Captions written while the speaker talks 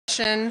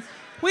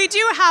We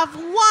do have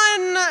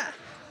one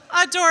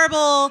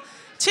adorable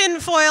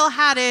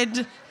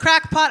tinfoil-hatted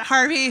crackpot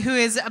Harvey who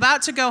is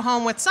about to go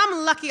home with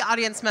some lucky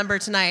audience member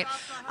tonight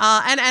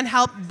and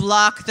help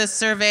block the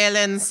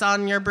surveillance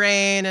on your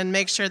brain and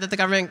make sure that the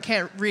government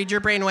can't read your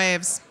brain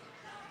waves.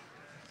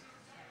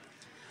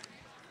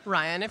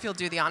 Ryan, if you'll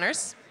do the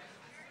honors.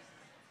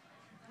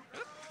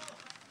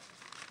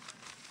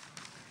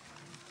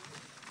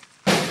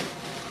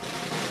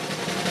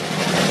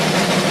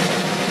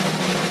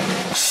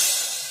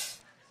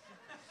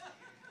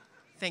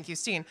 Thank you,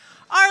 Steen.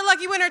 Our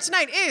lucky winner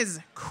tonight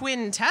is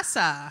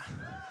Quintessa.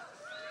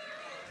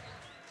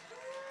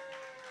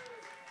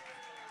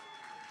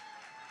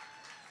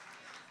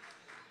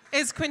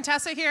 Is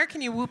Quintessa here? Can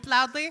you whoop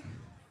loudly?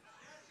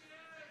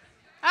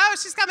 Oh,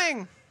 she's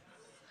coming.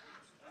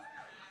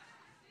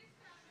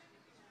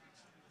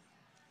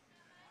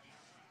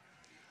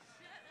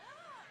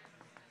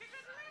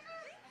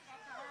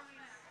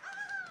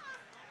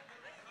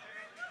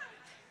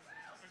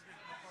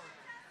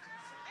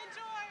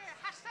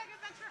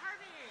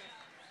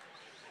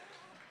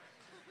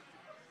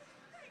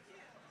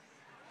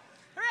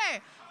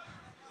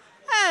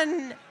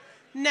 And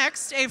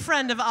next, a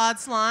friend of Odd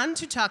Salon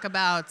to talk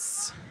about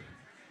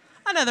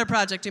another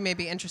project you may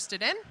be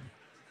interested in.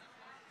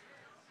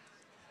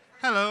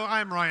 Hello,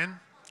 I'm Ryan.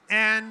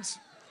 And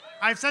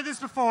I've said this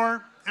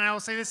before, and I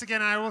will say this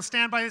again, and I will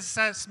stand by this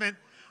assessment.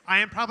 I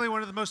am probably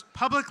one of the most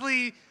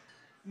publicly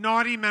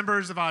naughty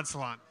members of Odd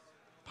Salon.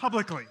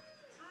 Publicly.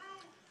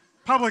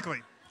 Publicly.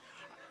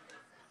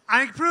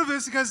 I can prove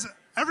this because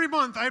every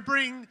month I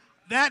bring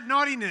that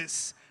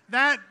naughtiness,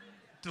 that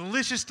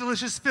delicious,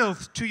 delicious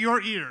filth to your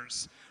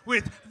ears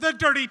with the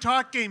Dirty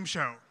Talk Game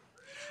Show.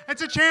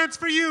 It's a chance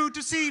for you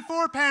to see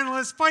 4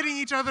 panelists fighting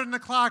each other in the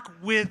clock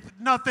with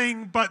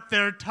nothing but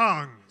their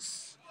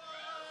tongues.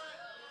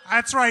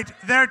 That's right,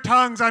 their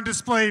tongues on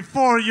display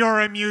for your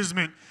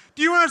amusement.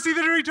 Do you want to see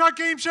the Dirty Talk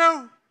Game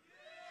Show?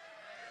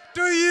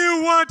 Do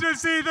you want to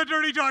see the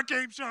Dirty Talk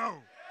Game Show?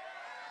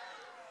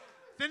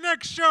 The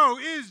next show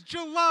is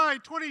July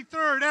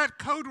 23rd at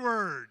Code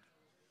Word.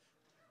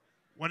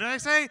 What did I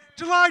say?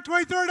 July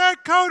 23rd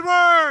at Code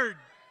Word!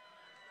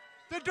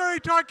 The Dirty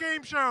Talk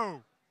Game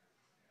Show.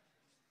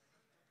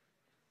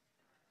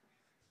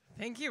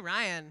 Thank you,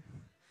 Ryan.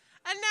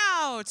 And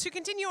now, to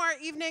continue our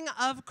evening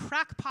of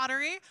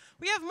crackpottery,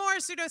 we have more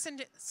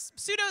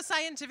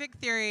pseudoscientific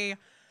theory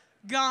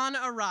gone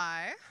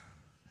awry.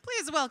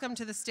 Please welcome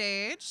to the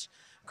stage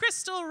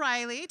Crystal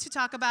Riley to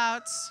talk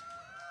about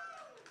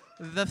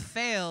the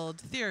failed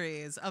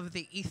theories of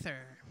the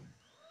ether.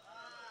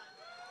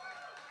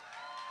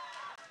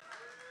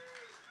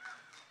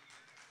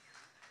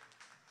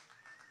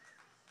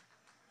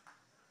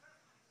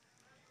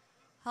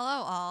 Hello,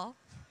 all.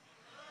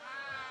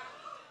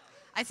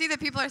 I see that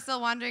people are still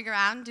wandering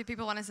around. Do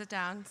people want to sit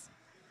down?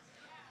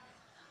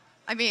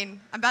 I mean,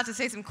 I'm about to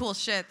say some cool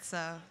shit, so.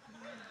 I'll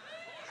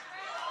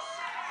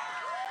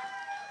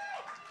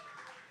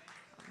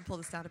pull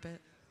this down a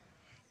bit.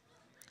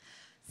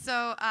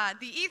 So,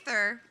 the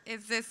ether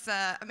is this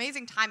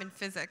amazing time in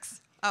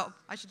physics. Oh,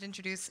 I should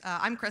introduce,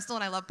 I'm Crystal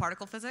and I love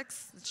particle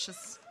physics. Let's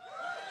just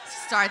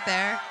start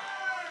there.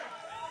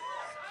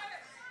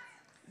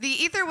 The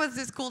ether was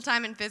this cool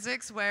time in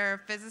physics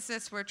where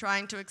physicists were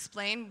trying to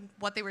explain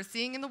what they were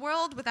seeing in the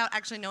world without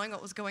actually knowing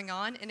what was going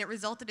on, and it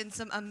resulted in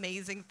some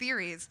amazing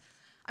theories.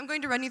 I'm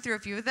going to run you through a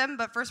few of them,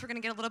 but first we're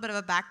going to get a little bit of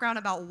a background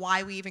about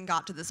why we even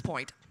got to this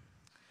point.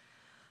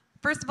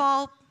 First of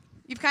all,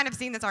 you've kind of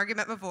seen this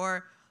argument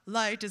before.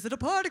 Light, is it a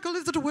particle,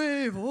 is it a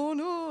wave? Oh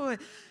no.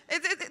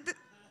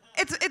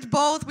 It's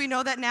both. We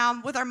know that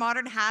now with our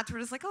modern hats. We're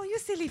just like, oh, you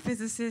silly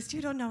physicist,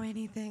 you don't know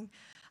anything.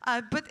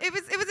 But it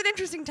was an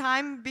interesting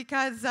time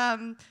because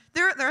there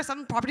are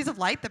some properties of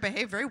light that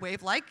behave very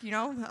wave-like. You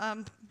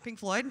know, Pink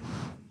Floyd.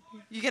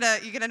 You get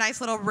a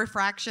nice little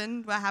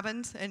refraction. What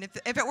happens? And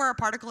if it were a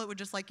particle, it would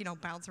just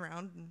bounce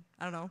around and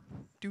I don't know,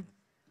 do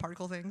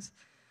particle things.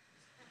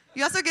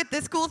 You also get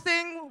this cool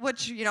thing,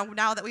 which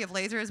now that we have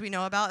lasers, we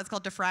know about. It's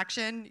called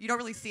diffraction. You don't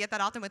really see it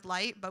that often with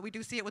light, but we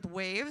do see it with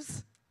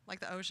waves, like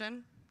the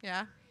ocean.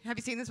 Yeah. Have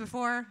you seen this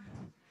before?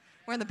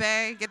 We're in the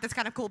bay, get this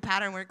kind of cool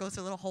pattern where it goes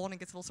through a little hole and it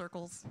gets little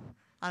circles.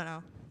 I don't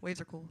know, waves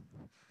are cool.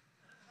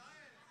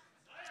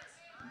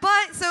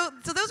 But, so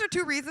those are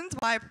 2 reasons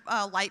why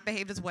light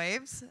behaved as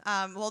waves.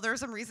 Well, there are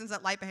some reasons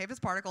that light behaved as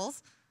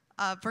particles.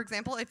 For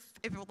example, if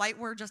light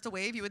were just a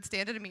wave, you would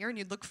stand in a mirror and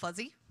you'd look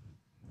fuzzy.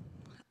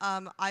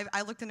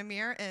 I looked in a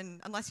mirror,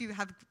 and unless you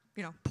have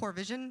poor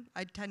vision,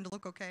 I tend to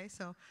look okay,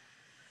 so.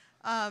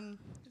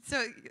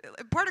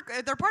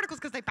 They're particles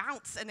because they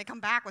bounce and they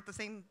come back with the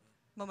same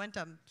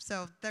momentum.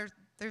 So there's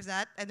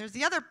that. And there's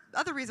the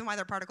other reason why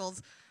they're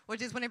particles,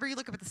 which is whenever you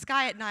look up at the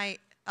sky at night,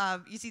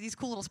 you see these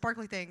cool little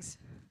sparkly things.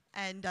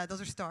 And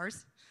those are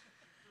stars.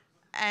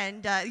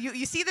 And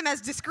you see them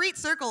as discrete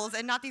circles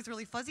and not these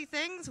really fuzzy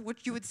things,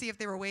 which you would see if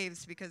they were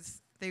waves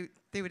because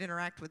they would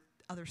interact with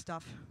other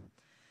stuff.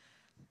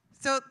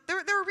 So there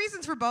were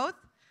reasons for both.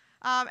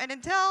 And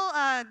until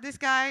this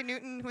guy,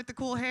 Newton, with the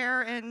cool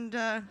hair and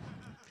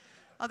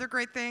other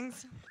great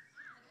things,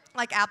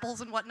 like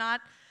apples and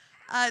whatnot.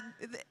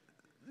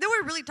 No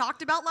one really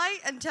talked about light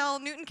until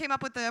Newton came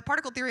up with the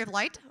particle theory of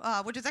light,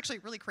 which is actually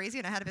really crazy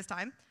and ahead of his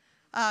time.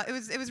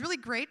 It was really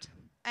great.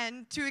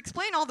 And to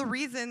explain all the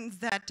reasons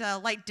that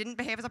light didn't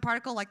behave as a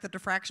particle, like the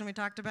diffraction we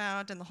talked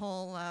about and the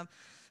whole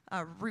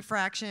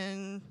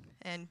refraction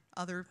and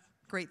other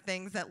great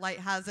things that light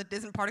has that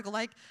isn't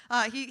particle-like,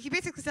 he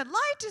basically said,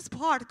 light is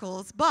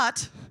particles,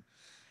 but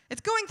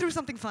it's going through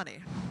something funny.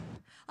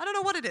 I don't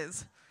know what it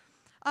is.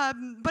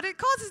 But it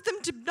causes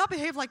them to not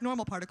behave like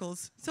normal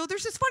particles. So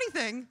there's this funny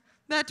thing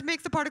that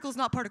makes the particles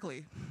not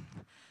particle-y.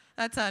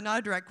 That's not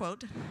a direct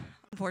quote,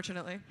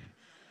 unfortunately.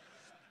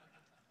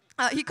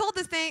 He called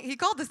this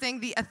thing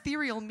the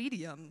ethereal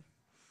medium,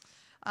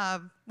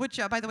 which,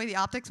 by the way, the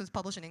optics was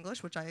published in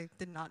English, which I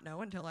did not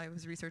know until I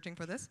was researching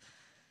for this.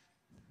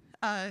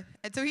 And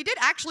so he did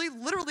actually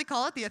literally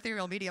call it the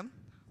ethereal medium,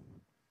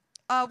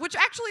 which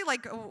actually,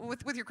 like,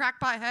 with your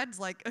crackpot heads,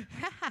 like,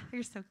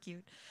 you're so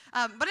cute.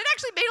 But it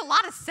actually made a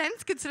lot of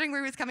sense considering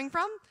where he was coming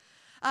from.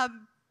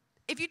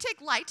 If you take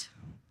light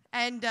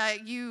and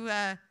you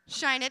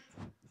shine it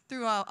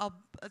through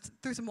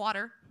through some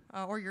water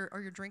or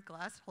your drink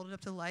glass, hold it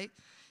up to the light,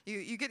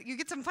 you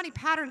get some funny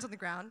patterns on the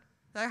ground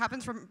that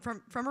happens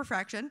from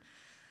refraction.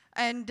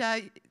 And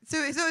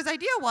so his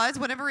idea was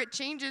whenever it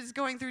changes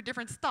going through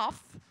different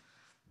stuff,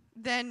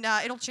 then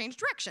it'll change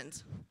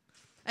directions.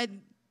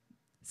 And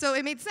so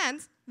it made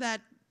sense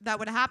that that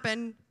would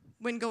happen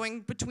when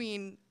going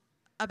between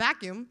a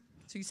vacuum,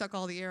 so you suck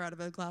all the air out of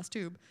a glass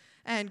tube,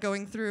 and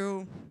going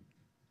through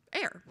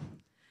air.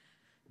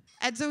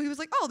 And so he was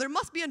like, oh, there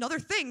must be another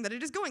thing that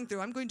it is going through.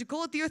 I'm going to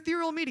call it the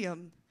ethereal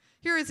medium.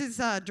 Here is his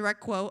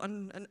direct quote,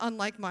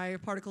 unlike my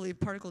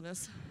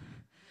particleness.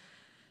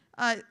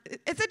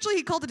 Essentially,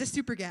 he called it a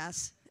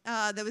supergas.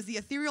 That was the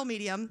ethereal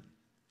medium.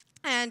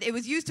 And it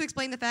was used to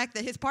explain the fact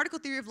that his particle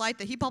theory of light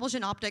that he published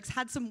in Optics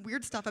had some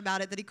weird stuff about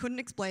it that he couldn't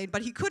explain,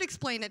 but he could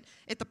explain it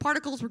if the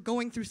particles were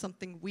going through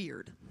something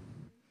weird.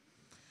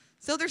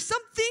 So there's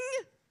something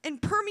in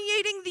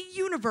permeating the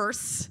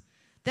universe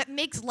that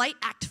makes light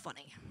act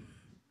funny.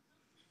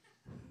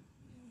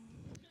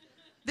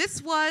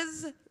 This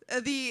was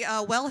the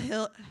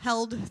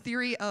well-held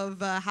theory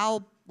of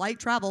how light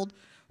traveled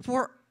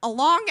for a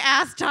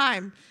long-ass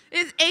time. It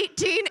is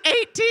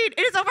 1818. It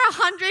is over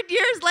 100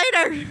 years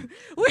later.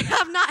 We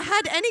have not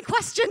had any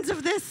questions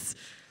of this.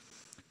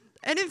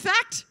 And in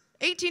fact,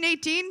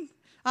 1818,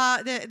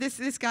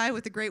 this guy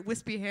with the great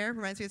wispy hair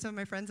reminds me of some of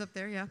my friends up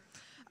there, yeah.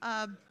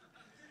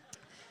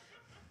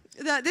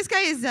 This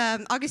guy is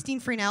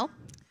Augustin Fresnel.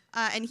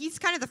 And he's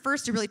kind of the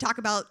first to really talk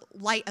about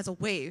light as a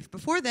wave.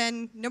 Before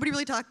then, nobody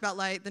really talked about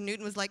light. Then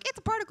Newton was like, it's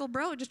a particle,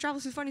 bro. It just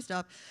travels through funny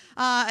stuff.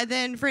 And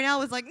then Fresnel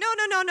was like,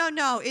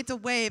 no, it's a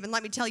wave, and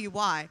let me tell you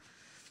why.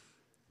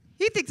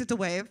 He thinks it's a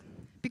wave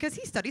because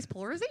he studies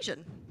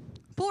polarization.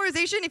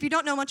 Polarization, if you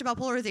don't know much about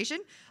polarization,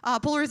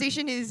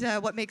 polarization is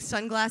what makes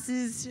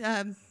sunglasses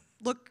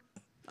look,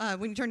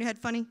 when you turn your head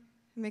funny, it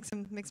makes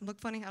them look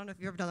funny. I don't know if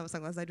you've ever done that with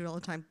sunglasses. I do it all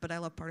the time, but I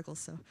love particles,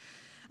 so.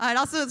 It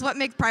also is what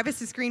makes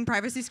privacy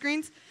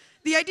screens.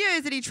 The idea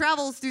is that he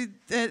travels through,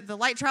 the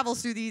light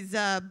travels through these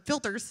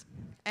filters,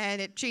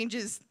 and it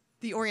changes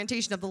the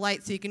orientation of the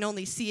light so you can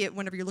only see it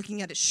whenever you're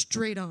looking at it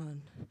straight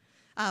on,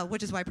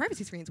 which is why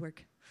privacy screens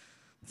work.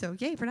 So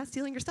yay for not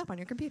stealing your stuff on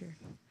your computer.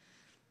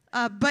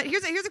 But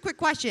here's a quick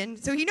question.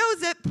 So he knows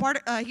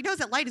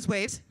that light is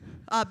waves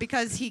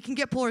because he can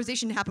get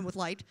polarization to happen with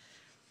light.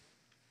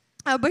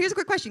 But here's a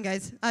quick question,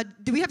 guys.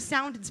 Do we have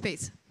sound in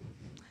space?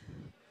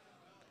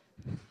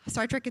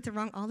 Star Trek gets it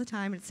wrong all the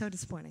time, and it's so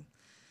disappointing.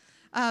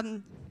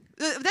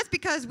 That's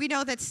because we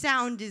know that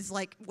sound is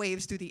like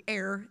waves through the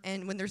air,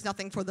 and when there's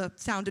nothing for the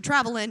sound to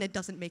travel in, it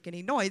doesn't make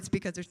any noise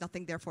because there's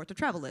nothing there for it to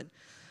travel in.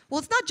 Well,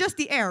 it's not just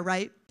the air,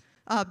 right?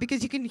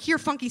 Because you can hear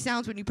funky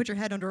sounds when you put your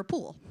head under a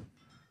pool.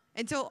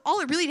 And so all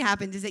it really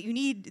happens is that you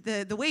need,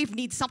 the wave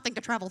needs something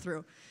to travel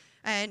through.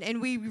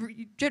 And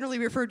we generally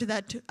refer to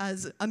that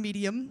as a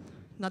medium.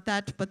 Not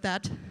that, but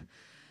that.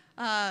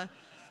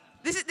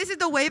 This is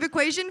the wave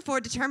equation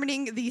for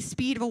determining the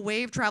speed of a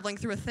wave traveling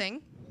through a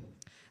thing,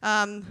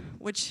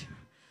 which,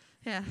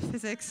 yeah,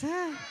 physics.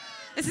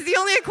 This is the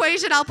only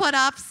equation I'll put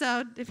up,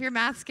 so if you're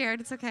math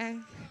scared, it's okay.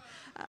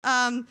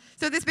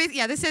 So this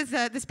says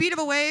the speed of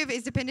a wave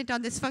is dependent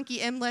on this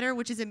funky M letter,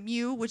 which is a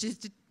mu, which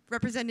is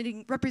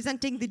representing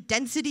the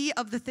density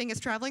of the thing it's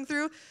traveling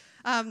through.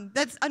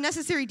 That's a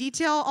necessary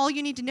detail. All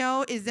you need to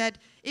know is that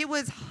it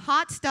was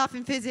hot stuff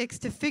in physics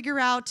to figure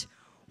out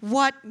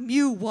what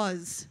mu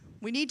was.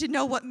 We need to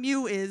know what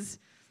mu is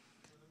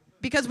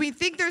because we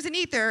think there's an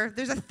ether,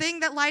 there's a thing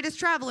that light is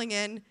traveling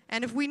in,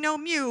 and if we know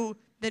mu,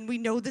 then we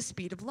know the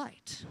speed of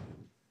light.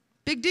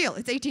 Big deal.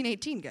 It's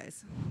 1818,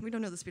 guys. We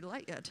don't know the speed of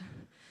light yet.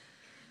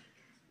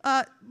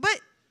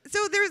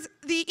 So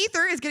the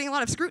ether is getting a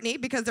lot of scrutiny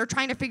because they're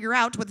trying to figure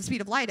out what the speed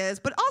of light is,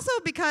 but also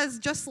because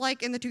just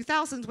like in the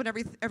 2000s when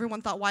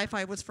everyone thought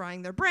Wi-Fi was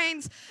frying their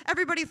brains,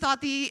 everybody thought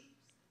the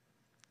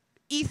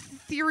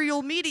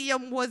ethereal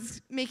medium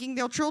was making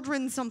their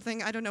children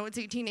something. I don't know, it's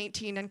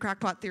 1818, and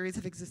crackpot theories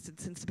have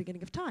existed since the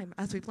beginning of time,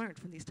 as we've learned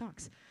from these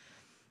talks.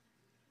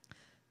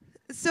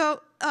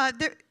 so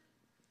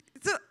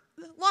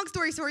long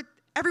story short,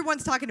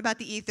 everyone's talking about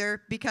the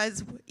ether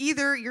because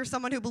either you're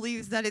someone who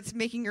believes that it's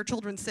making your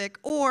children sick,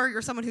 or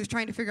you're someone who's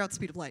trying to figure out the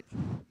speed of light,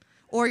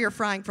 or you're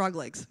frying frog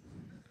legs.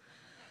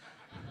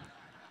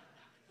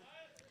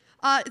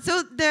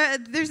 So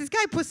there's this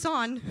guy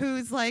Poisson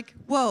who's like,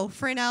 whoa,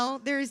 Fresnel,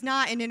 there is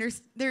not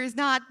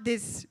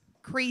this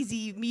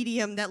crazy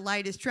medium that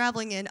light is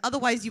traveling in.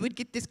 Otherwise, you would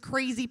get this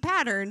crazy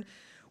pattern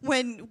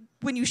when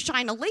you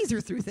shine a laser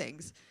through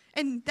things.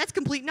 And that's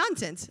complete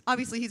nonsense.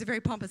 Obviously, he's a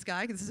very pompous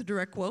guy, because this is a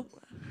direct quote,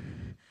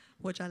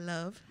 which I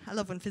love. I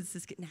love when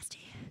physicists get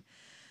nasty.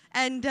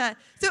 And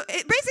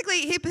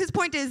basically, his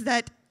point is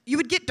that you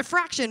would get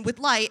diffraction with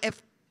light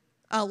if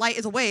light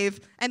is a wave,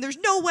 and there's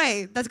no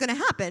way that's going to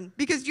happen,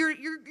 because you're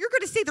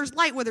going to say there's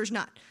light where there's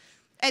not.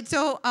 And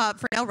so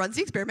Fresnel runs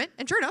the experiment,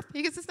 and sure enough,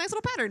 he gets this nice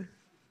little pattern.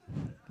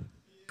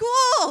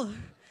 Cool.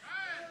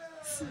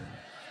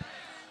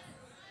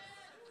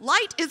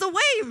 Light is a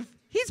wave.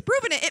 He's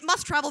proven it. It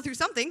must travel through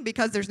something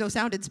because there's no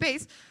sound in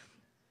space.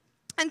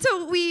 And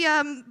so we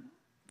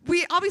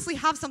obviously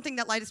have something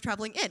that light is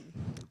traveling in.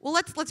 Well,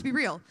 let's be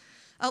real.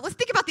 Let's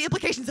think about the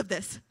implications of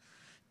this.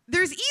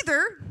 There's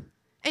either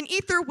an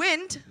ether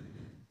wind,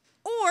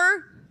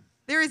 or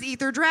there is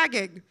ether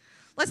dragging.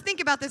 Let's think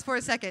about this for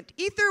a second.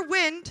 Ether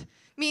wind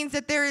means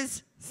that there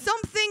is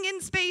something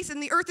in space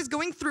and the Earth is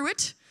going through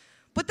it.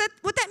 But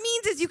what that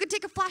means is you could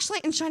take a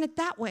flashlight and shine it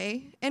that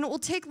way, and it will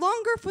take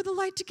longer for the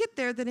light to get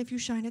there than if you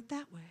shine it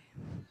that way.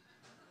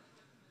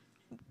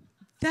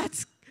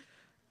 That's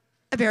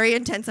a very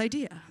intense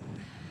idea.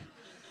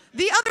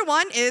 The other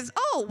one is,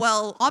 oh,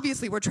 well,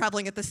 obviously we're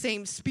traveling at the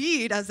same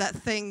speed as that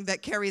thing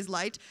that carries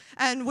light,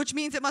 and which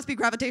means it must be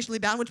gravitationally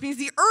bound, which means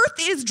the Earth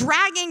is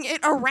dragging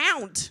it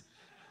around.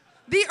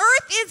 The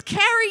Earth is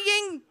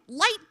carrying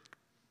light,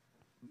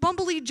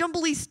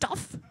 bumbly-jumbly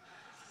stuff.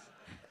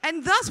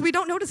 And thus, we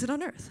don't notice it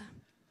on Earth.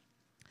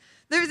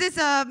 There's this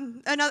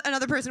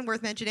another person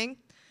worth mentioning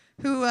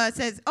who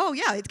says, oh,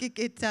 yeah,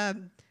 it's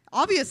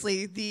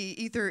obviously the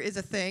ether is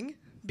a thing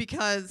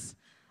because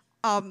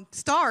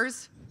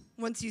stars,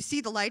 once you see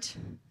the light,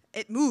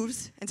 it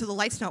moves, and so the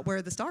light's not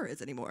where the star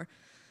is anymore.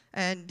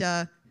 And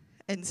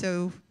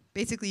so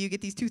basically you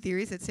get these two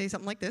theories that say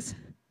something like this.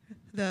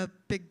 The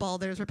big ball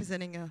there is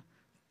representing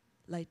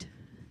light.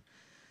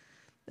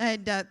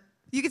 And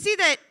you can see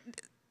that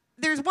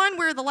there's one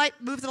where the light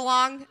moves it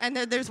along, and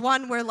then there's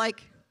one where,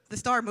 like, the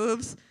star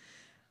moves.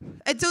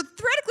 And so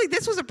theoretically,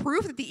 this was a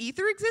proof that the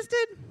ether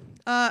existed,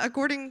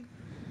 according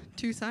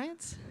to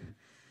science.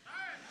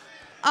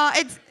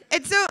 And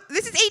so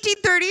this is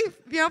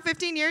 1830,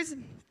 15 years.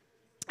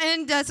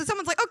 And so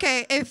someone's like,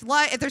 okay, if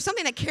there's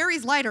something that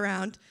carries light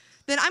around,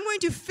 then I'm going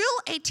to fill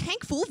a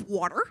tank full of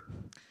water,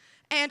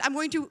 and I'm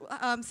going to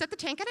set the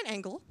tank at an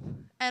angle,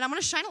 and I'm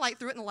going to shine a light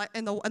through it,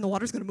 and the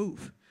water's going to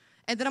move.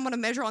 And then I'm going to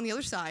measure on the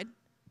other side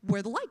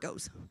where the light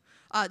goes.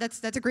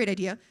 That's a great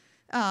idea.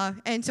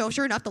 And so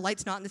sure enough, the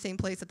light's not in the same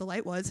place that the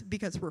light was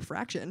because of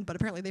refraction, but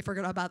apparently they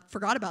forgot about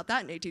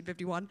that in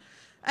 1851.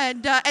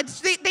 And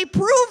they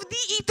proved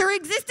the ether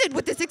existed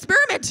with this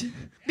experiment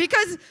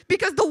because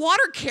the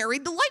water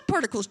carried the light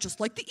particles just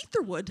like the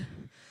ether would.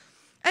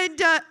 And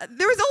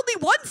there was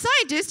only one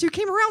scientist who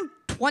came around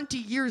 20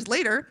 years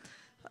later.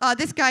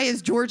 This guy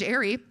is George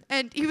Airy,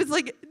 and he was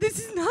like, this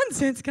is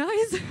nonsense,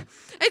 guys.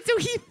 And so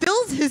he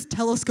fills his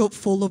telescope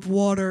full of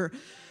water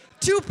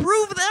to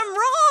prove them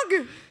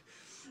wrong.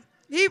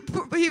 He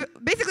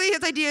basically,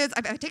 his idea is,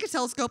 I take a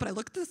telescope and I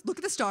look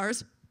at the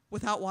stars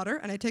without water,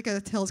 and I take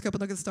a telescope and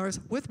look at the stars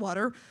with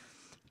water.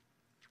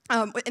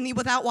 And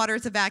without water,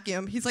 it's a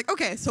vacuum. He's like,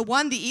 okay, so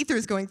one, the ether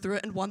is going through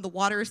it, and one, the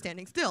water is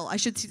standing still. I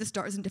should see the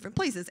stars in different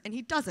places, and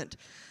he doesn't.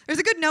 There's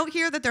a good note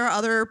here that there are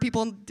other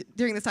people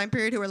during this time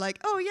period who are like,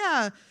 oh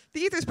yeah, the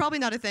ether is probably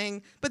not a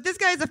thing. But this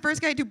guy is the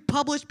first guy to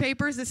publish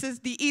papers that says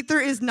the ether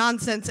is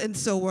nonsense, and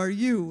so are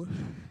you.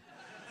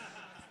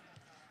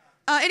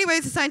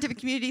 Anyways, the scientific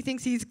community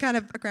thinks he's kind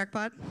of a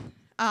crackpot.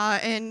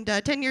 And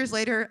 10 years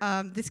later,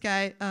 this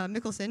guy,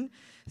 Michelson,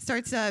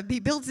 he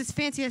builds this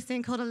fanciest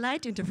thing called a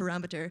light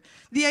interferometer.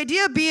 The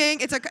idea being,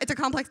 it's a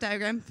complex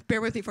diagram.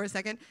 Bear with me for a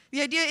second.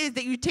 The idea is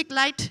that you take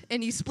light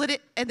and you split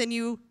it, and then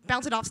you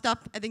bounce it off stuff,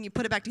 and then you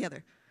put it back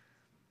together.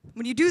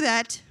 When you do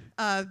that,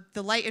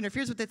 the light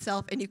interferes with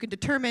itself, and you can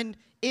determine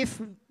if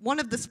one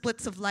of the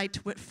splits of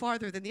light went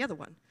farther than the other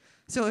one.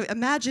 So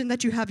imagine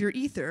that you have your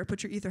ether.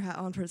 Put your ether hat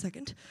on for a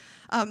second.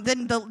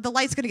 Then the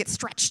light's going to get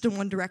stretched in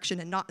one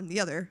direction and not in the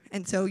other,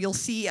 and so you'll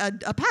see a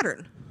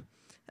pattern.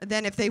 And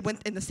then if they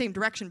went in the same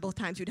direction both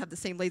times, you'd have the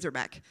same laser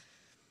back.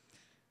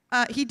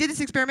 He did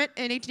this experiment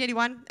in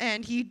 1881,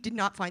 and he did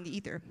not find the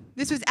ether.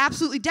 This was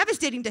absolutely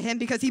devastating to him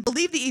because he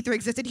believed the ether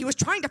existed. He was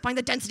trying to find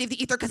the density of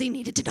the ether because he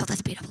needed to know the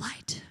speed of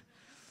light.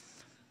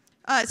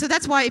 So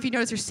that's why, if you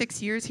notice, there's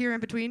 6 years here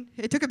in between.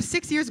 It took him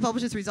 6 years to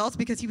publish his results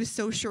because he was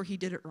so sure he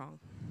did it wrong.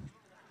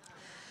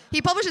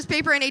 He published his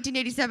paper in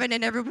 1887,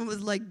 and everyone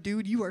was like,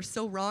 dude, you are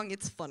so wrong,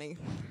 it's funny.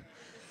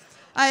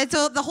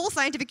 So the whole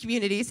scientific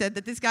community said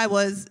that this guy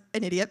was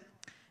an idiot.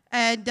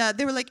 And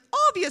they were like,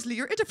 obviously,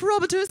 your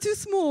interferometer is too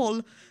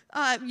small.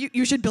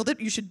 You should build it.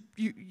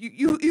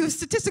 You have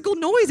statistical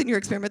noise in your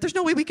experiment. There's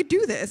no way we could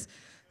do this.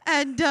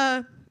 And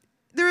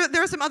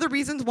there are some other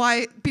reasons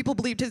why people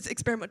believed his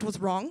experiment was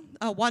wrong.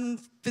 One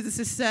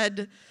physicist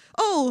said,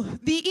 oh,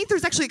 the ether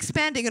is actually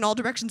expanding in all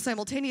directions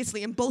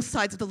simultaneously, and both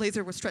sides of the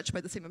laser were stretched by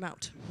the same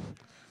amount.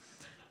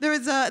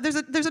 There's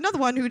another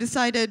one who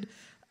decided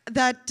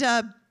that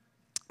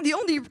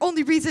the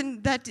only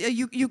reason that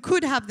you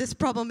could have this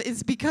problem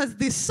is because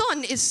the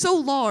sun is so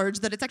large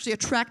that it's actually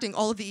attracting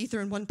all of the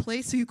ether in one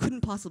place, so you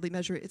couldn't possibly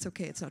measure it. It's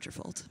okay, it's not your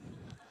fault.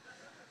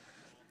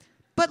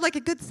 But like a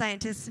good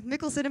scientist,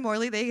 Michelson and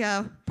Morley, they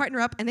partner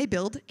up and they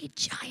build a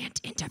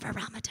giant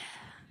interferometer.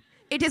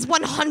 It is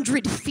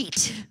 100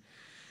 feet.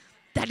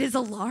 That is a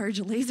large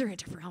laser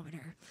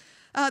interferometer.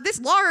 This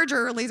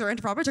larger laser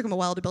interferometer took them a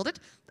while to build it.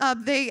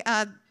 They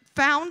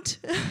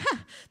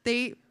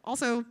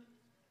also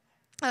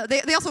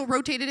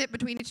rotated it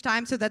between each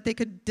time so that they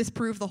could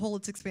disprove the whole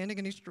 "it's expanding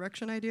in each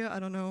direction" idea. I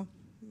don't know,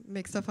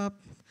 make stuff up,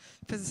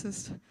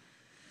 physicist.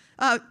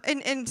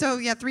 And so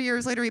 3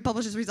 years later he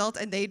published his results,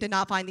 and they did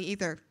not find the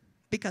ether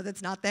because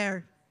it's not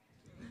there.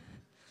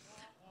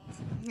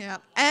 Yeah,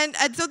 and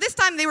so this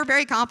time they were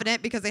very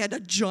confident because they had a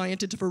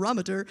giant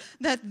interferometer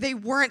that they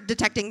weren't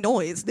detecting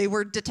noise. They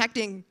were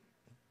detecting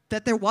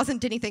that there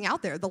wasn't anything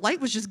out there. The light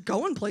was just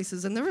going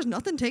places, and there was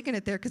nothing taking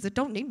it there because it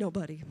don't need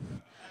nobody.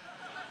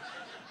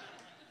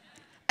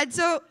 And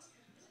so,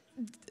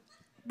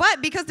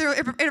 but because their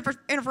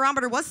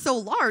interferometer was so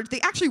large,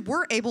 they actually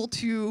were able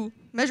to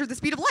measure the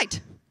speed of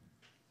light.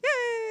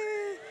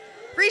 Yay!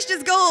 Reached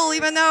his goal,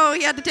 even though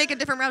he had to take a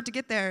different route to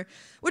get there,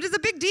 which is a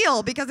big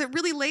deal because it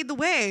really laid the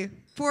way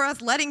for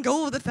us letting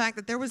go of the fact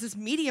that there was this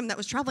medium that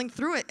was traveling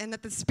through it, and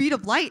that the speed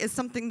of light is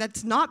something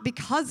that's not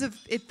because of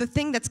it, the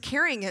thing that's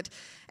carrying it.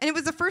 And it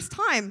was the first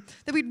time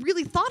that we'd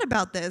really thought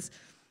about this.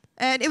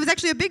 And it was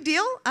actually a big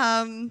deal.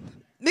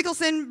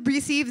 Michelson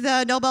received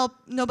the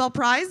Nobel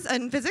Prize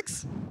in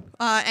physics,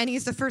 and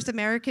he's the first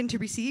American to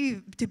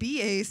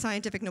be a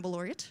scientific Nobel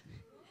laureate.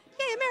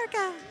 Yay,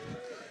 America!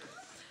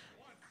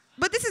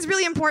 But this is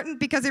really important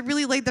because it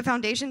really laid the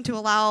foundation to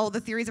allow the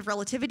theories of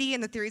relativity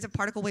and the theories of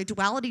particle wave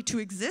duality to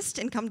exist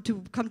and come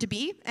to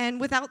be.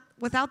 And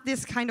without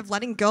this kind of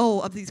letting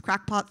go of these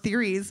crackpot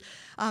theories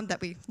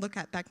that we look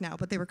at back now,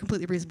 but they were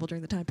completely reasonable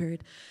during the time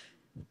period,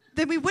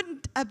 then we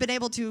wouldn't have been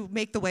able to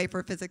make the way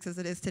for physics as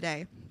it is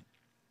today.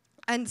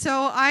 And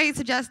so I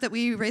suggest that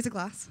we raise a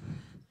glass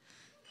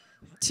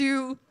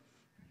to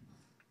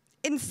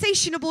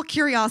insatiable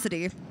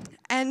curiosity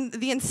and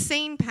the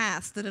insane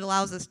past that it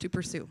allows us to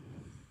pursue.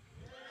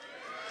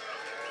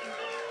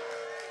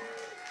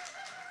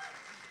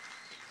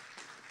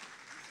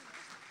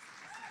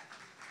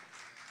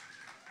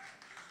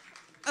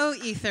 Oh,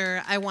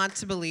 ether, I want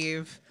to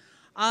believe.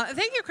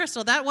 Thank you,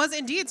 Crystal. That was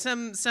indeed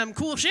some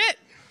cool shit.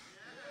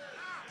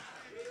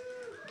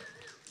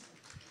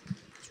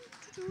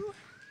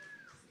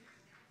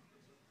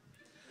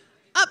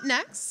 Up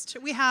next,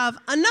 we have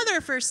another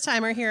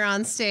first-timer here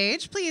on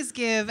stage. Please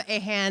give a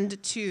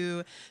hand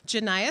to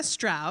Djinnaya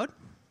Stroud.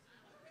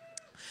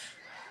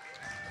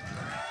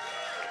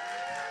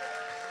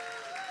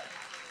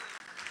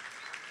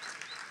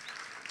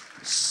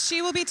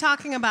 She will be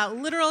talking about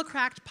literal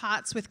cracked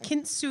pots with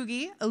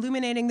Kintsugi,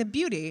 illuminating the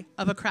beauty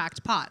of a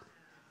cracked pot.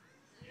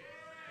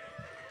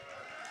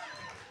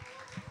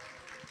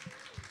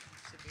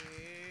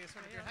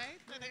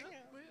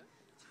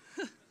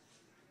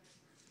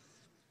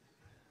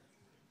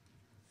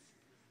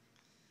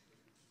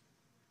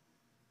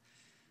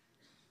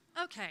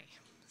 Okay,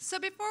 so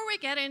before we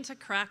get into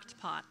cracked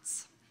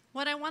pots,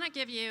 what I want to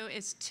give you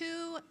is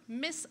 2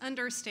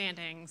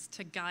 misunderstandings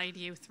to guide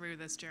you through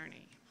this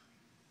journey.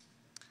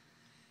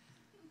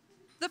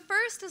 The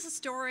first is a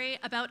story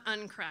about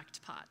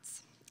uncracked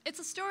pots. It's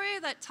a story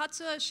that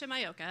Tatsuya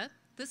Shimaoka,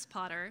 this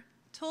potter,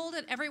 told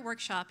at every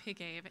workshop he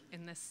gave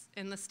in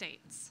the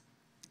States.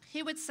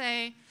 He would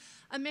say,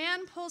 "A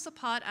man pulls a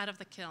pot out of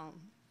the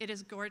kiln. It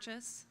is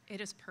gorgeous,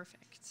 it is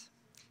perfect.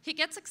 He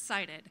gets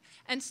excited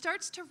and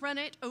starts to run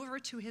it over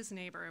to his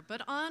neighbor,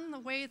 but on the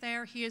way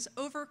there, he is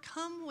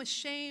overcome with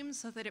shame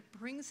so that it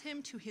brings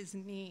him to his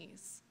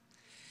knees.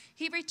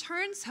 He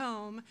returns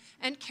home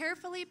and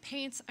carefully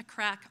paints a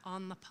crack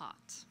on the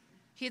pot.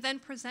 He then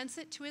presents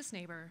it to his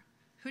neighbor,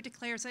 who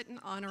declares it an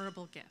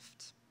honorable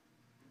gift.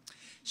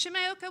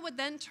 Shimaoka would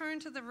then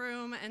turn to the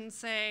room and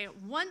say,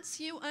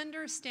 'Once you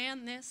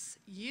understand this,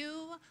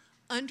 you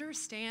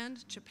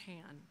understand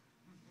Japan.'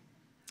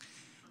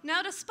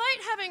 Now,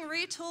 despite having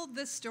retold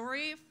this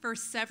story for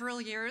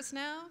several years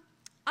now,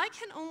 I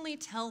can only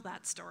tell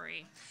that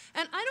story,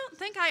 and I don't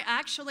think I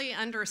actually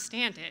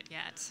understand it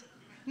yet.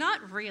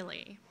 Not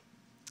really.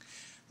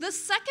 The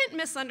second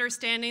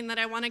misunderstanding that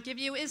I want to give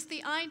you is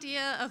the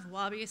idea of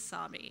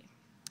wabi-sabi.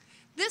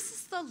 This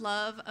is the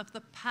love of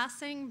the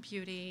passing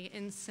beauty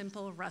in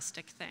simple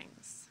rustic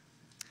things.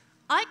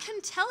 I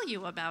can tell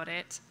you about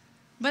it,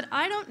 but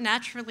I don't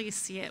naturally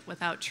see it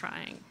without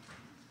trying.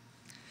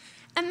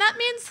 And that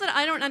means that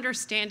I don't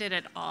understand it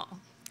at all.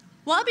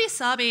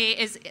 Wabi-sabi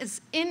is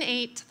as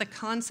innate to the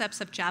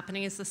concepts of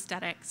Japanese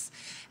aesthetics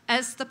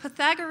as the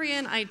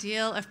Pythagorean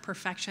ideal of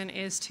perfection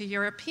is to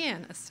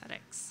European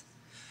aesthetics.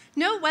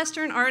 No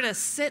Western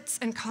artist sits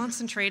and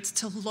concentrates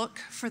to look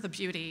for the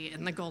beauty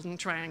in the golden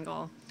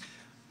triangle.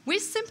 We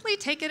simply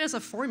take it as a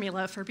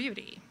formula for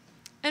beauty.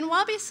 And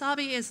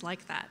wabi-sabi is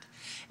like that.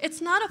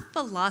 It's not a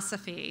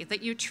philosophy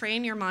that you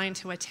train your mind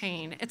to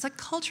attain. It's a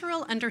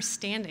cultural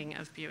understanding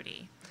of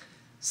beauty.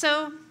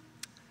 So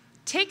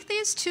take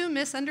these two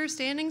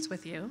misunderstandings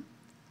with you,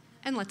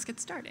 and let's get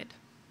started.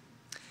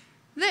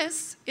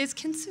 This is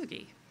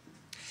kintsugi.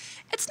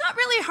 It's not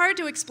really hard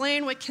to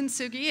explain what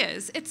kintsugi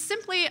is. It's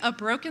simply a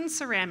broken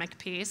ceramic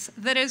piece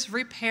that is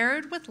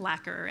repaired with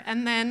lacquer,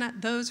 and then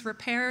those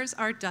repairs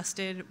are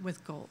dusted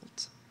with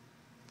gold.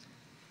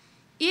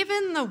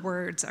 Even the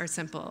words are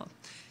simple.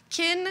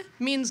 Kin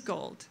means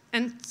gold,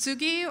 and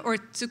tsugi or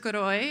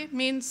tsukuroi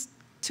means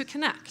to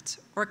connect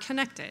or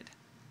connected.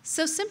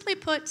 So simply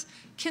put,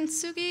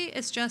 kintsugi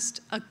is just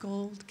a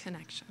gold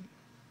connection.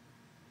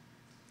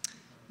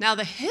 Now,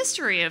 the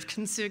history of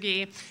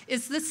kintsugi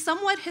is this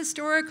somewhat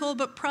historical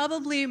but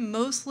probably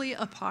mostly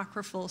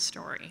apocryphal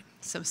story.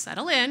 So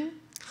settle in.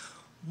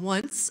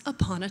 Once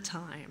upon a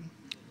time,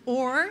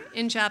 or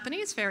in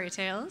Japanese fairy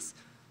tales,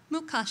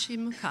 mukashi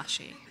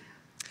mukashi.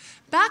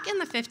 Back in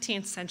the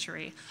 15th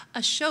century,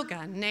 a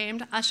shogun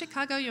named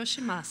Ashikaga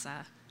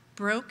Yoshimasa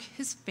broke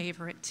his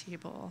favorite tea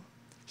bowl.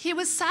 He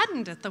was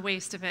saddened at the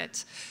waste of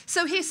it,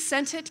 so he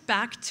sent it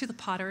back to the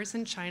potters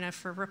in China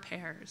for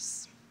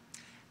repairs.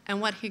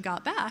 And what he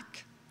got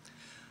back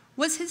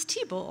was his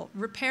tea bowl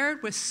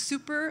repaired with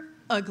super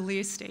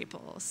ugly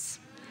staples.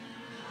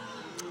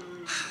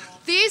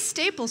 These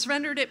staples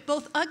rendered it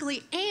both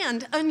ugly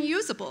and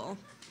unusable.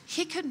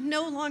 He could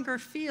no longer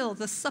feel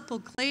the supple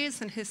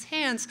glaze in his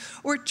hands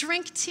or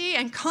drink tea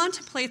and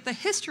contemplate the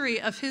history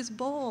of his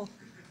bowl.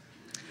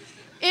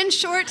 In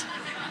short,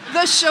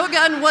 the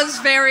shogun was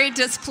very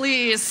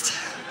displeased.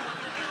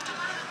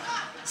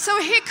 So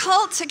he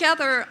called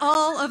together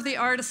all of the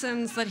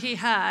artisans that he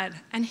had,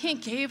 and he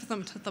gave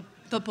them to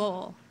the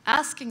bowl,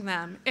 asking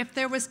them if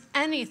there was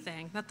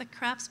anything that the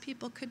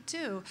craftspeople could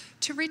do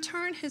to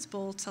return his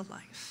bowl to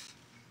life.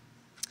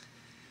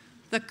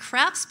 The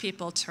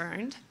craftspeople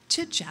turned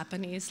to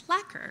Japanese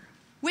lacquer,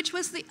 which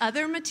was the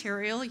other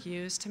material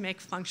used to make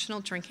functional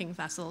drinking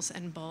vessels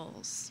and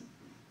bowls.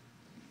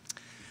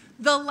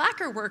 The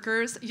lacquer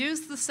workers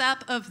used the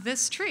sap of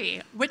this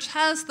tree, which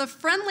has the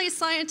friendly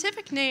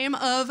scientific name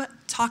of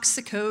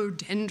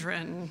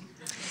toxicodendron.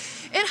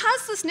 It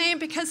has this name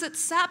because its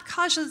sap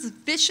causes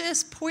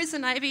vicious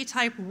poison ivy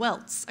type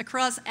welts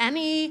across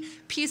any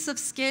piece of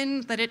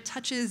skin that it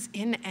touches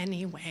in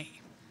any way.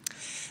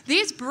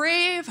 These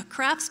brave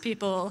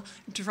craftspeople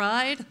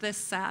dried this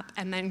sap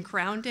and then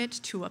ground it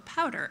to a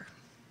powder.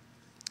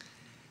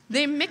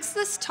 They mixed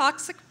this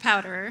toxic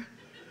powder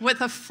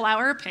with a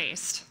flour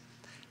paste,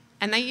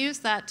 and they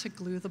used that to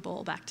glue the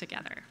bowl back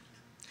together.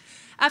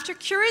 After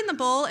curing the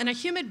bowl in a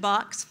humid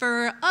box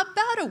for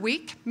about a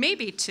week,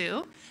 maybe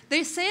 2,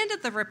 they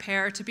sanded the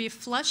repair to be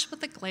flush with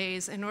the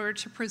glaze in order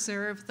to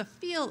preserve the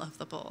feel of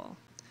the bowl.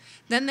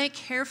 Then they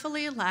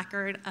carefully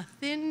lacquered a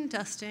thin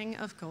dusting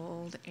of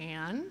gold,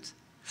 and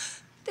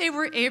they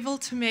were able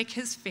to make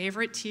his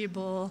favorite tea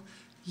bowl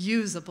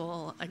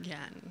usable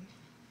again.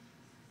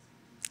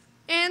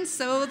 And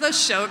so the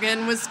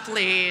shogun was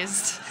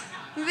pleased.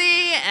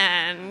 The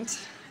end.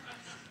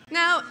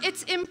 Now,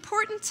 it's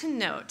important to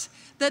note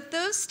that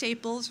those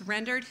staples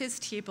rendered his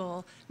tea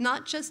bowl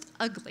not just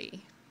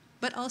ugly,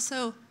 but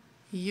also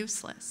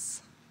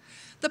useless.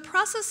 The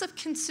process of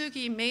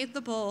kintsugi made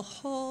the bowl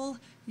whole,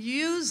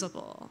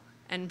 usable,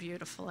 and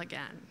beautiful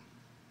again.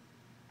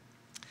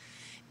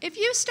 If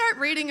you start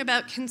reading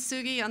about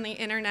kintsugi on the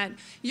internet,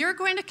 you're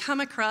going to come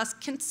across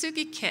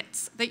kintsugi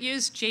kits that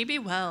use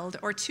JB Weld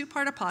or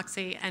 2-part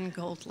epoxy and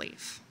gold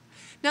leaf.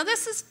 Now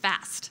this is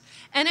fast,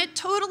 and it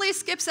totally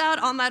skips out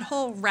on that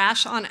whole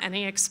rash on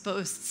any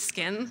exposed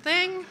skin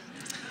thing,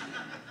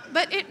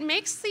 but it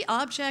makes the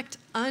object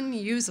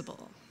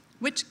unusable,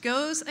 which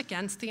goes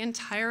against the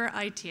entire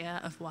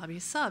idea of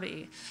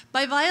wabi-sabi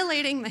by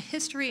violating the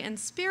history and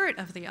spirit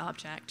of the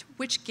object,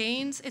 which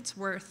gains its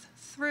worth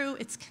through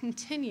its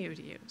continued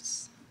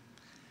use.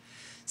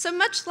 So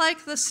much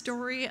like the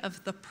story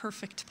of the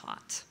perfect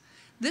pot,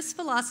 this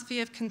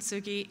philosophy of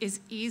kintsugi is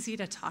easy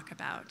to talk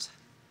about,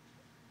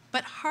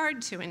 but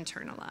hard to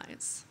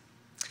internalize.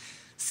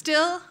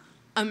 Still,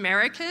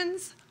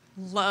 Americans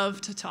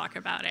love to talk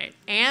about it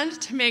and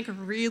to make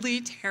really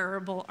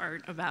terrible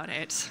art about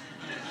it.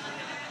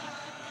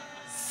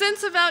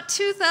 Since about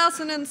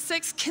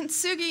 2006,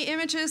 kintsugi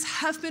images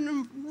have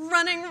been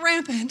running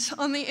rampant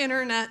on the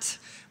internet,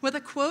 with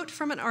a quote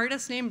from an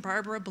artist named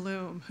Barbara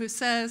Bloom, who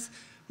says,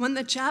 "When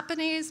the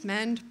Japanese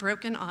mend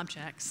broken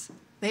objects,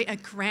 they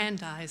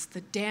aggrandize the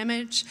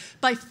damage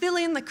by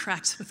filling the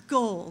cracks with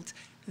gold.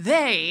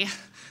 They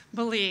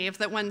believe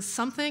that when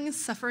something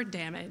suffered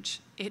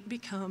damage, it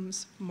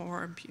becomes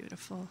more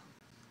beautiful."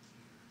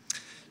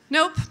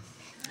 Nope.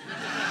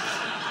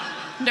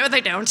 No,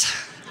 they don't.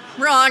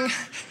 Wrong.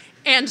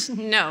 And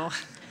no.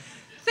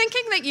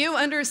 Thinking that you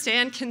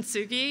understand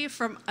Kintsugi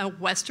from a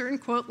Western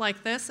quote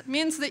like this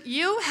means that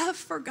you have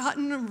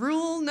forgotten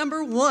rule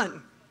number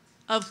 1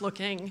 of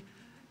looking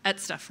at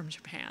stuff from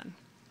Japan.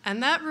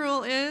 And that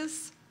rule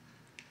is,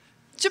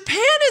 Japan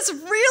is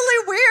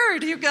really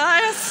weird, you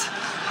guys.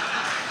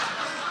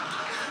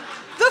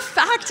 The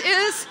fact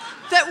is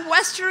that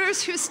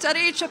Westerners who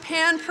study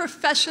Japan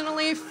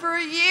professionally for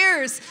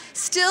years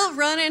still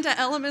run into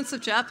elements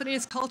of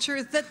Japanese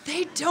culture that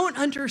they don't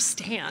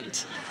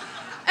understand.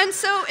 And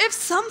so if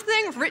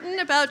something written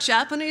about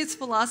Japanese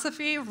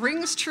philosophy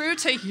rings true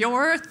to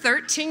your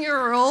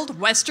 13-year-old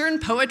Western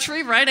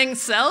poetry writing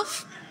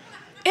self,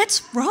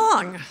 it's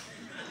wrong.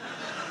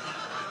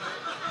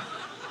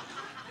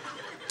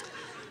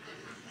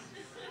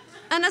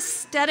 An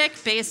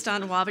aesthetic based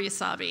on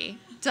wabi-sabi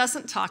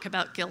doesn't talk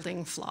about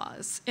gilding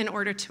flaws in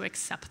order to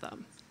accept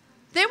them.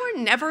 They were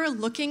never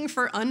looking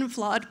for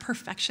unflawed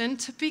perfection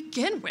to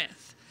begin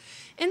with.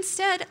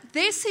 Instead,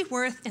 they see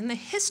worth in the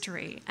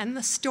history and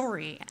the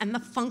story and the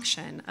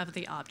function of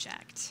the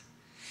object.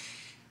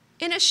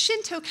 In a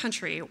Shinto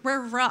country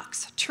where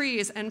rocks,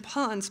 trees, and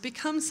ponds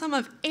become some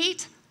of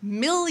 8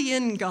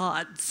 million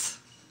gods,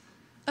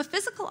 a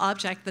physical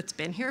object that's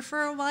been here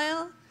for a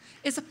while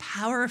is a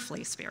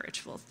powerfully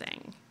spiritual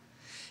thing.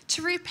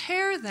 To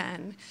repair,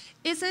 then,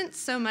 isn't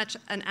so much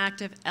an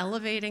act of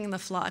elevating the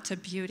flaw to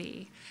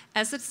beauty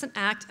as it's an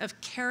act of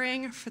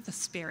caring for the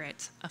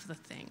spirit of the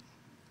thing,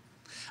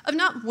 of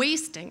not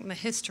wasting the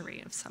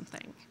history of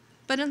something,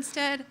 but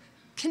instead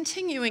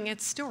continuing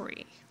its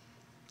story.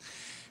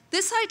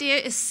 This idea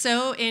is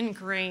so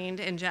ingrained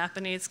in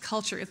Japanese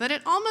culture that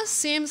it almost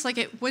seems like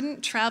it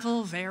wouldn't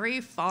travel very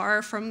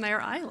far from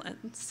their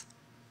islands.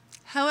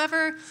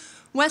 However,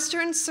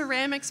 Western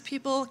ceramics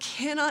people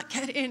cannot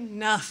get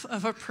enough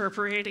of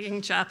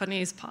appropriating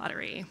Japanese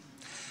pottery.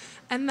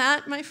 And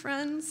that, my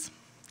friends,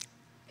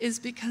 is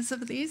because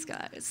of these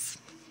guys.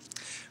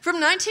 From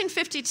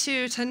 1952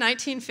 to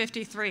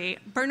 1953,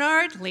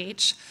 Bernard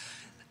Leach,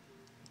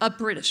 a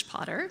British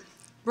potter,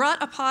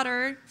 brought a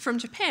potter from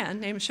Japan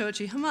named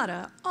Shoji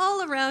Hamada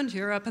all around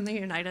Europe and the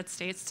United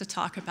States to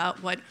talk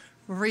about what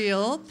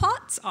real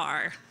pots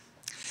are.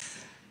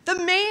 The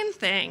main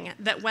thing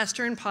that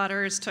Western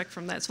potters took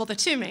from this, well, the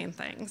 2 main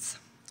things,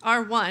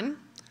 are 1,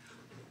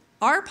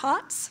 our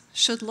pots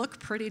should look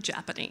pretty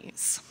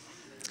Japanese.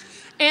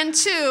 And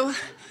 2,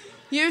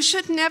 you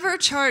should never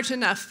charge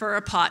enough for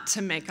a pot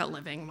to make a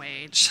living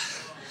wage.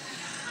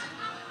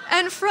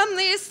 And from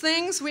these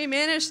things, we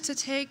managed to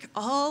take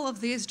all of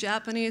these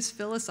Japanese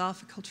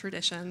philosophical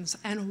traditions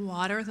and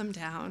water them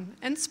down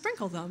and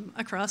sprinkle them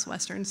across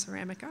Western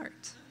ceramic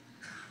art,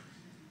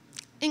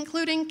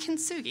 including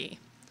Kintsugi,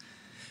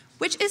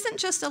 which isn't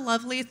just a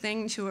lovely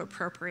thing to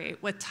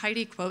appropriate with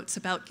tidy quotes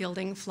about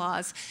gilding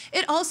flaws.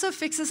 It also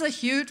fixes a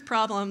huge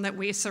problem that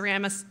we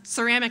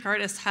ceramic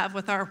artists have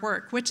with our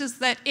work, which is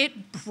that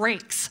it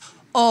breaks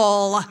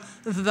all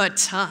the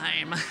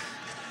time.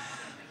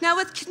 Now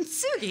with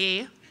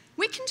Kintsugi,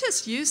 we can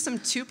just use some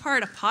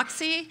 2-part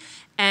epoxy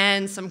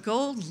and some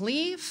gold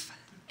leaf,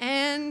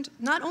 and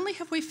not only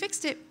have we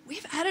fixed it,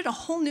 we've added a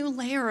whole new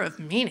layer of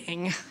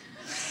meaning.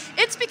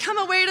 It's become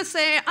a way to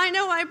say, I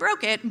know I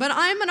broke it, but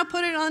I'm going to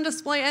put it on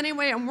display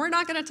anyway, and we're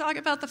not going to talk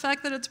about the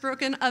fact that it's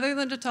broken other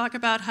than to talk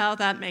about how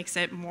that makes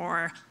it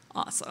more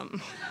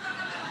awesome.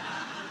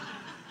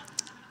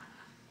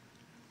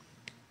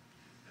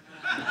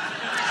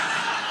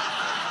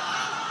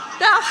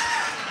 Now,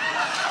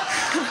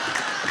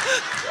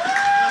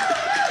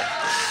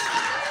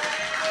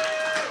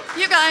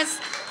 you guys,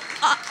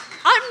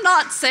 I'm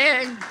not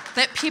saying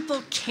that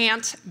people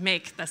can't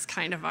make this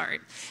kind of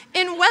art.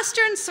 In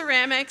Western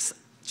ceramics,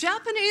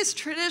 Japanese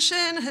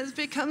tradition has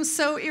become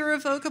so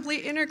irrevocably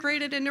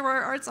integrated into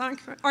our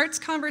arts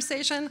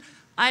conversation,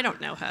 I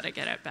don't know how to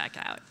get it back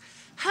out.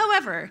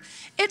 However,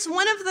 it's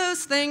one of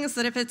those things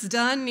that if it's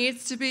done,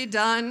 needs to be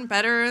done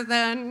better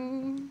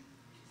than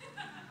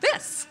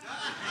this.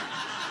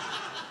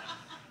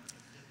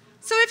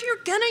 So if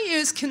you're gonna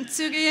use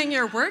Kintsugi in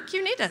your work,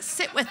 you need to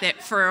sit with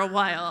it for a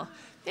while.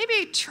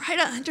 Maybe try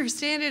to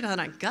understand it on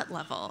a gut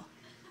level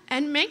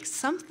and make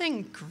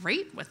something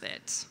great with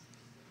it.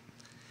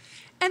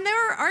 And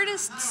there are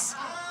artists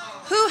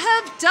who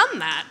have done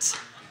that.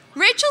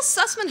 Rachel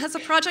Sussman has a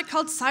project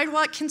called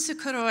Sidewalk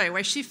Kintsukuroi,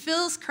 where she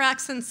fills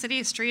cracks in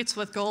city streets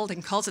with gold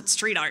and calls it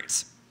street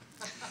art.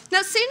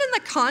 Now, seen in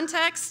the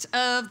context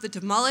of the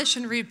demolish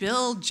and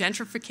rebuild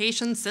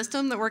gentrification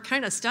system that we're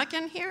kind of stuck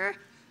in here,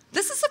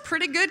 this is a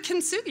pretty good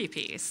Kintsugi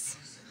piece.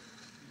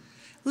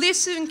 Lee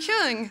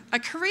Soon-kyung, a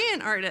Korean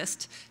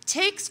artist,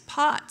 takes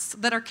pots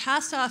that are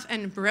cast off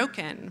and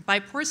broken by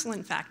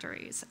porcelain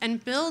factories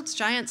and builds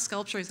giant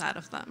sculptures out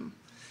of them.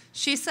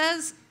 She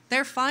says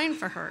they're fine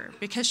for her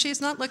because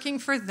she's not looking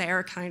for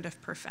their kind of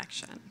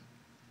perfection.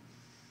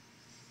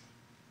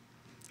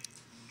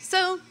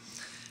 So,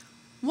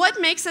 what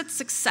makes it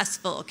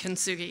successful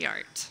Kintsugi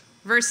art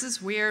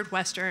versus weird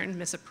Western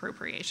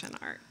misappropriation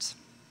art?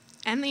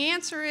 And the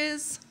answer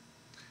is,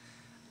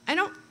 I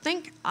don't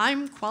think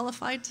I'm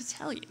qualified to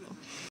tell you.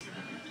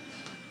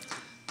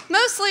 Most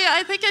mostly,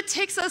 I think it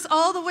takes us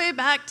all the way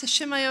back to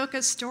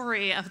Shimaoka's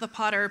story of the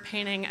potter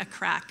painting a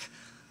crack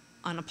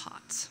on a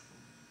pot.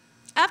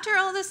 After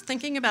all this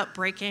thinking about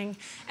breaking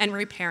and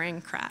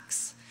repairing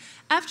cracks,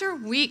 after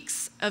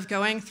weeks of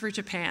going through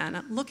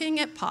Japan, looking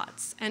at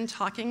pots and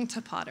talking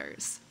to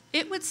potters,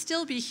 it would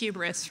still be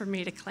hubris for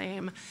me to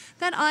claim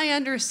that I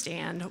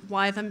understand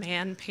why the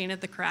man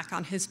painted the crack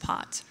on his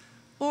pot,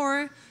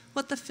 or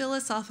what the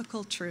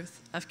philosophical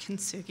truth of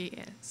Kintsugi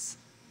is.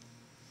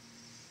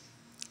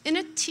 In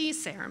a tea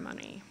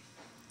ceremony,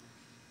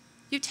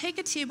 you take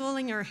a tea bowl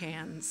in your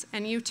hands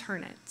and you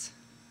turn it,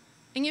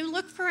 and you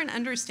look for an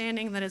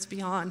understanding that is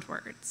beyond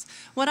words,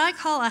 what I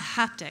call a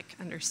haptic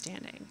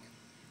understanding.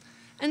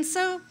 And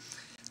so,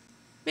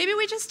 maybe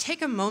we just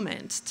take a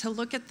moment to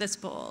look at this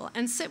bowl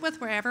and sit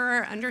with wherever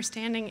our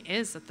understanding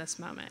is at this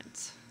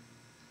moment.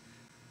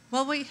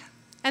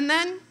 And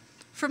then,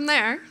 from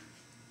there,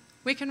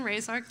 we can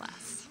raise our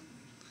glass.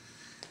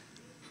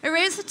 I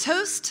raise a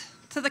toast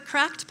to the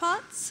cracked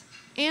pots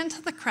and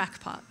to the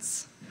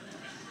crackpots.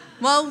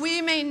 While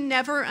we may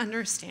never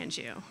understand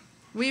you,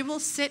 we will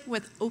sit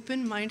with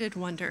open-minded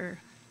wonder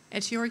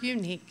at your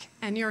unique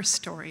and your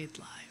storied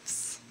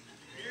lives.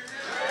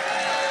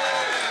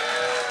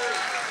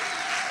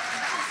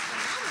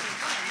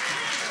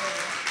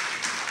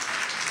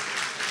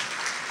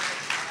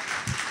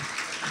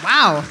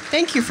 Wow,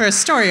 thank you for a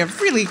story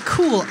of really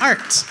cool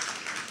art.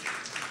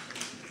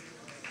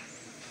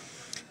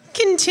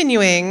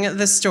 Continuing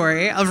the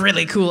story of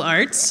really cool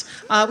art,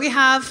 we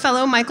have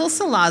fellow Michael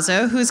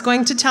Sollazzo, who's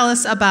going to tell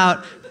us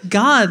about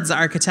God's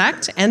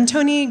architect,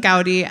 Antoni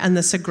Gaudi, and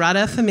the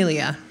Sagrada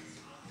Familia.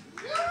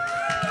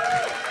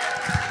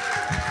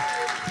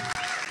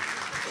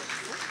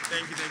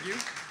 Thank you.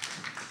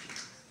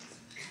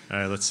 All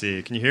right, let's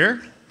see. Can you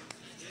hear?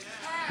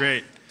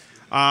 Great.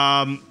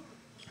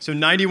 So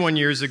 91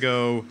 years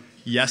ago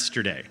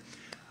yesterday,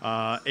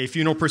 a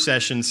funeral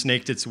procession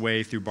snaked its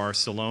way through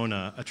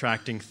Barcelona,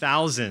 attracting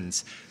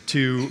thousands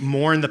to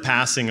mourn the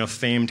passing of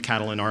famed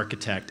Catalan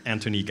architect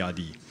Antoni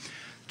Gaudi.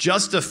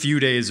 Just a few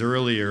days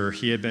earlier,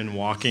 he had been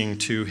walking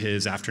to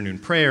his afternoon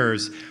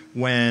prayers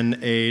when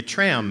a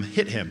tram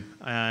hit him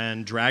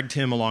and dragged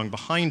him along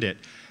behind it,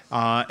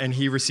 and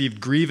he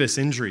received grievous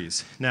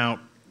injuries. Now,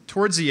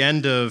 towards the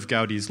end of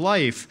Gaudi's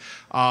life,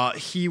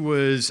 he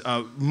was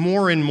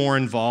more and more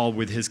involved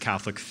with his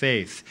Catholic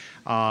faith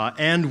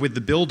and with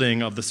the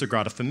building of the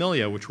Sagrada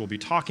Familia, which we'll be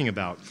talking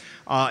about.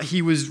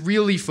 He was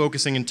really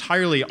focusing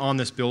entirely on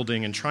this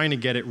building and trying to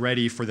get it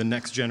ready for the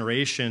next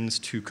generations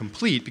to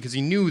complete, because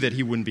he knew that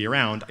he wouldn't be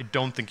around. I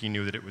don't think he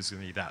knew that it was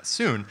going to be that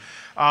soon.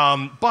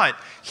 But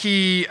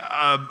he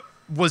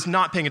was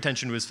not paying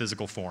attention to his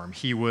physical form.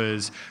 He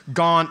was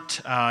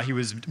gaunt. He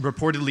was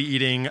reportedly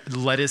eating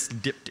lettuce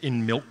dipped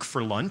in milk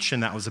for lunch,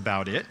 and that was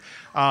about it.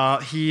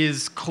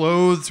 His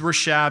clothes were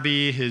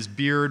shabby, his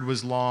beard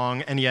was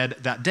long, and he had,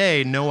 that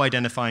day, no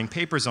identifying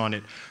papers on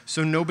it,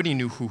 so nobody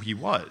knew who he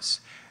was.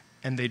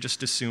 And they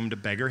just assumed a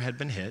beggar had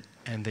been hit,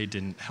 and they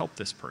didn't help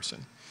this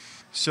person.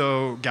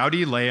 So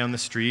Gaudi lay on the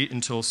street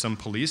until some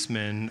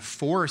policemen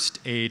forced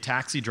a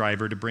taxi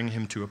driver to bring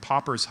him to a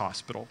pauper's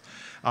hospital.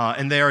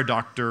 And there a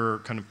doctor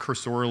kind of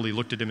cursorily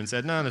looked at him and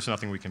said, "No, there's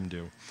nothing we can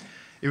do."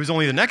 It was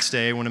only the next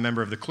day when a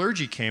member of the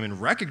clergy came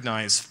and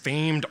recognized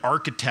famed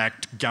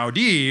architect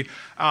Gaudi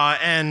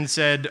and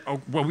said,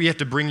 "Oh, well, we have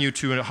to bring you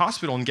to a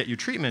hospital and get you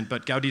treatment."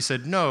 But Gaudi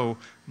said, "No,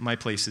 my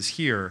place is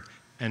here."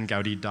 And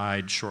Gaudi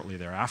died shortly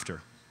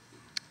thereafter.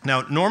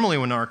 Now, normally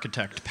when an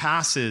architect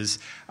passes,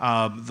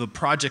 the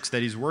projects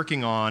that he's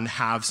working on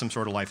have some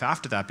sort of life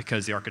after that,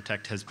 because the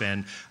architect has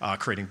been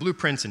creating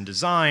blueprints and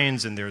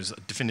designs, and there's a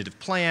definitive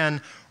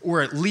plan,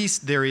 or at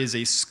least there is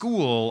a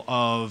school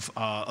of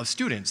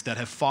students that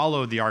have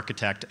followed the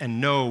architect and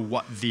know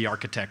what the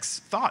architect's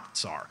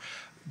thoughts are.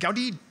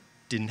 Gaudi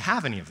didn't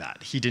have any of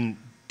that. He didn't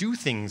do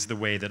things the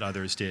way that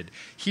others did.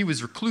 He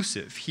was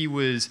reclusive. He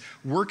was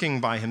working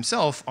by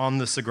himself on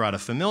the Sagrada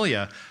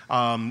Familia,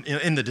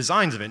 in the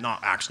designs of it, not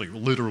actually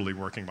literally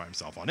working by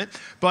himself on it,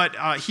 but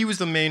he was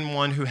the main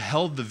one who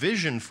held the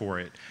vision for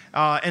it.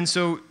 And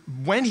so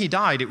when he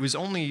died, it was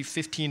only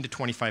 15 to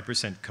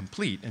 25%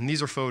 complete. And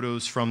these are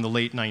photos from the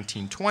late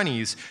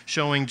 1920s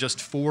showing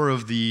just 4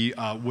 of the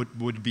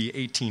would be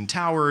 18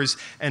 towers,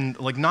 and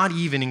like not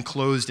even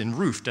enclosed and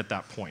roofed at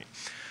that point.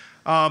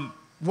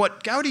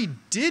 What Gaudi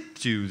did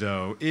do,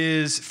 though,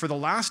 is for the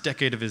last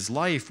decade of his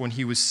life, when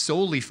he was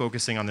solely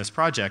focusing on this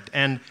project,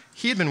 and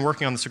he had been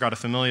working on the Sagrada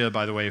Familia,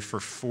 by the way, for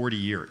 40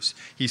 years.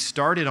 He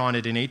started on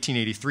it in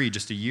 1883,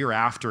 just a year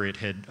after it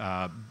had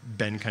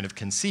been kind of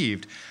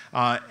conceived,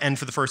 and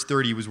for the first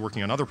 30, he was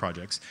working on other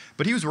projects.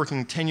 But he was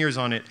working 10 years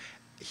on it.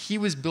 He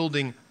was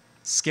building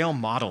scale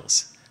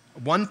models,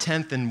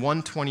 1/10 and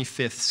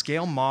 1/25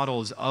 scale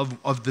models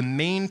of the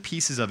main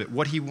pieces of it,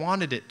 what he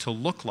wanted it to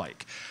look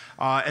like.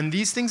 And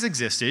these things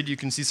existed. You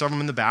can see some of them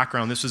in the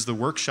background. This was the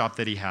workshop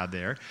that he had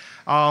there.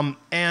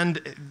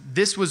 And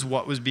this was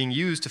what was being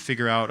used to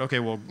figure out, okay,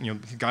 well, you know,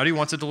 Gaudi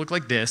wants it to look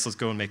like this. Let's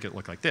go and make it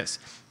look like this.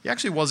 He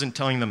actually wasn't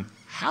telling them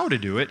how to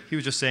do it. He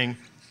was just saying,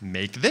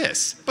 make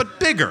this,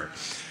 but bigger.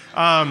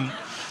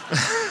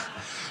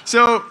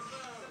 So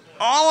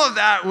all of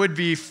that would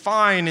be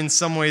fine in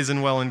some ways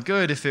and well and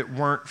good if it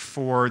weren't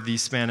for the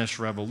Spanish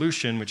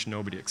Revolution, which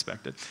nobody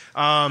expected.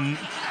 Thank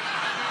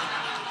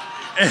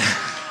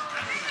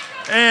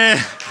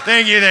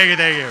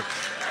you.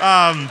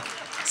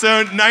 So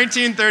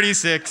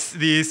 1936,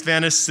 the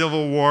Spanish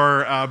Civil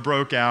War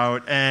broke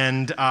out,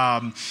 and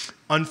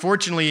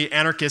unfortunately,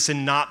 anarchists,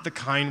 and not the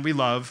kind we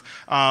love,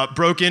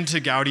 broke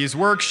into Gaudi's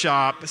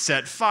workshop,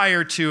 set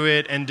fire to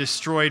it, and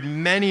destroyed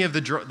many of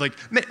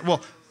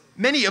the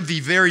many of the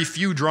very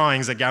few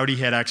drawings that Gaudi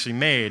had actually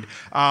made,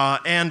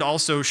 and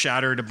also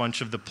shattered a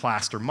bunch of the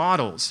plaster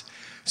models.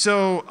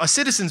 So a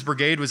citizens'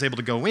 brigade was able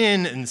to go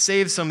in and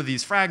save some of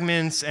these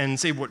fragments and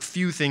save what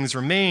few things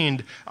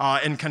remained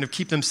and kind of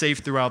keep them safe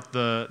throughout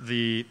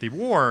the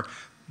war,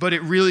 but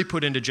it really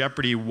put into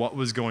jeopardy what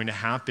was going to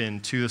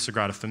happen to the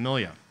Sagrada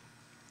Familia.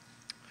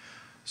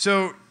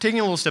 So taking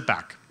a little step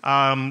back,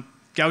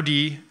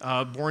 Gaudi,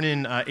 born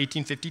in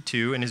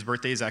 1852, and his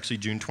birthday is actually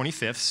June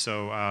 25th,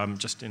 so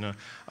just in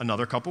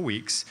another couple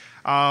weeks.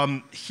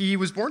 He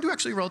was born to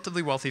actually a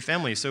relatively wealthy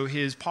family, so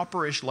his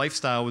pauperish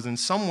lifestyle was in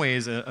some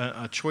ways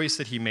a choice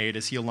that he made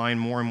as he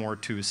aligned more and more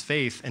to his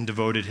faith and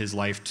devoted his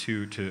life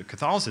to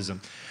Catholicism.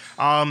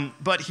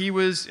 But he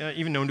was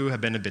even known to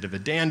have been a bit of a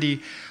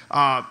dandy,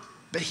 but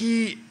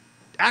he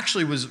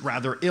actually was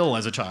rather ill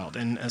as a child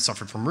and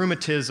suffered from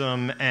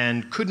rheumatism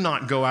and could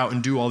not go out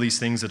and do all these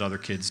things that other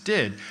kids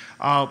did.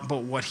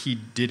 But what he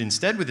did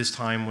instead with his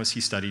time was he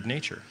studied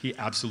nature. He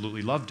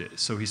absolutely loved it.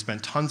 So he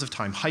spent tons of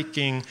time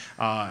hiking,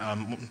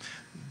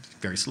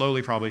 very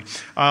slowly probably.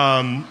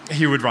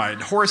 He would ride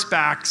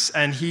horsebacks,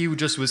 and he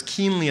just was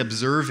keenly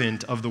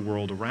observant of the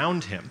world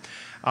around him.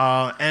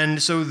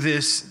 And so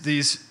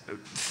these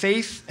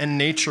faith and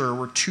nature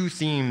were two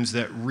themes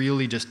that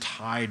really just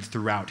tied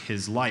throughout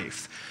his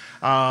life.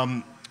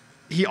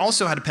 He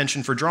also had a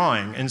penchant for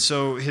drawing, and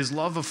so his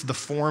love of the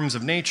forms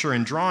of nature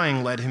and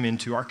drawing led him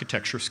into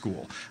architecture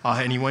school,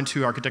 and he went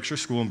to architecture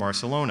school in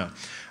Barcelona.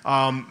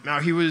 Now,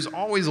 he was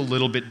always a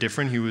little bit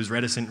different. He was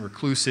reticent and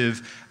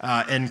reclusive,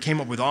 and came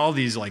up with all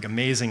these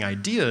amazing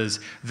ideas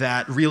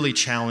that really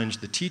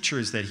challenged the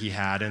teachers that he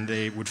had, and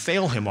they would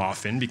fail him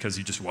often because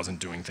he just wasn't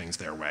doing things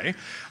their way.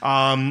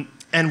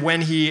 And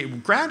when he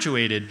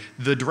graduated,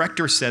 the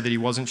director said that he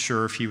wasn't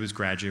sure if he was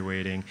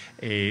graduating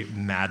a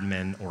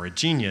madman or a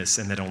genius,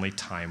 and that only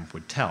time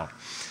would tell.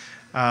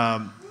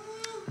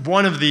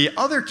 One of the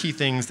other key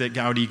things that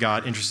Gaudi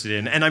got interested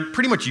in, and I'm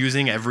pretty much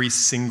using every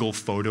single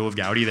photo of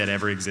Gaudi that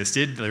ever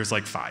existed. There's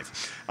like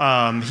 5.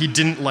 He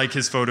didn't like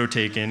his photo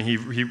taken.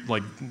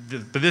 But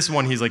this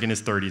one, he's in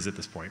his 30s at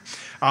this point.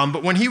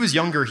 But when he was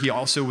younger, he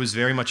also was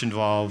very much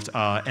involved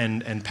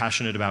and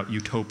passionate about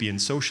utopian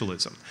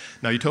socialism.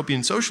 Now,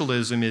 utopian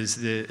socialism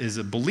is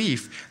a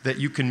belief that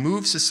you can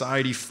move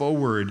society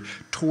forward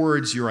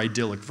towards your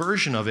idyllic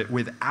version of it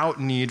without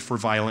need for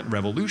violent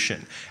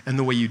revolution. And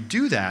the way you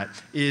do that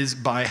is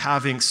by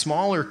having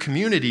smaller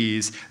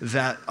communities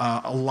that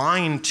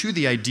align to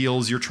the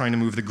ideals you're trying to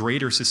move the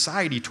greater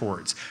society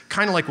towards.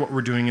 Kind of like what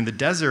we're doing in the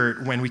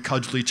desert when we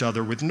cudgel each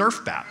other with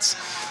Nerf bats.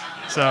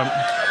 So,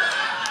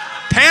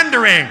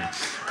 pandering!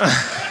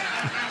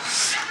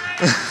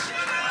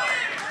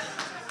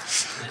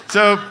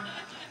 So,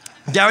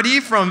 Gaudi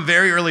from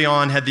very early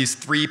on had these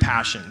 3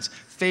 passions: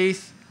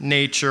 faith,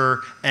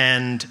 nature,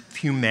 and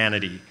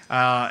humanity.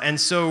 And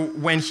so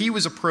when he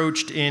was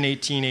approached in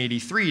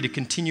 1883 to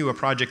continue a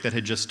project that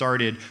had just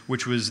started,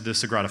 which was the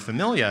Sagrada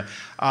Familia,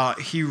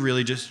 he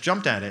really just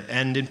jumped at it.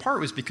 And in part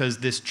was because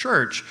this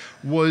church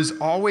was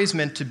always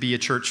meant to be a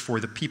church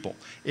for the people.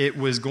 It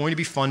was going to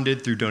be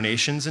funded through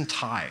donations and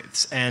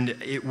tithes. And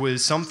it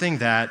was something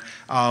that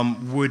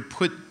would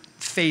put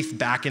faith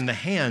back in the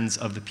hands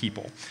of the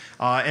people.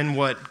 And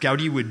what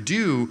Gaudi would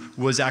do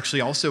was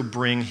actually also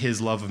bring his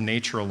love of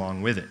nature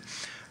along with it.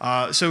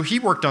 So he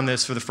worked on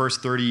this for the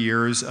first 30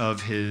 years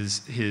of his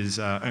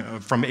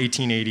from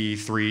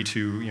 1883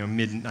 to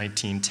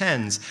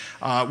mid-1910s.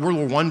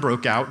 World War I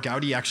broke out.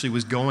 Gaudi actually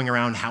was going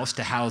around house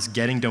to house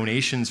getting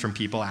donations from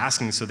people,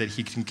 asking so that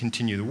he can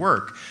continue the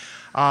work.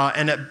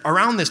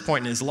 Around this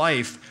point in his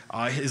life,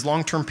 his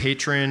long-term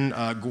patron,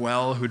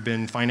 Güell, who'd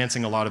been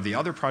financing a lot of the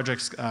other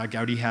projects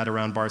Gaudi had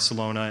around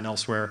Barcelona and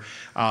elsewhere,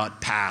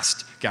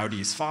 passed.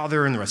 Gaudi's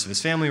father and the rest of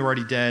his family were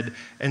already dead.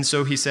 And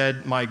so he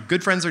said, "My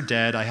good friends are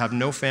dead. I have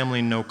no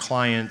family, no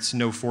clients,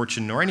 no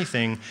fortune, nor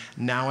anything.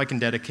 Now I can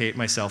dedicate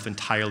myself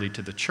entirely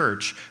to the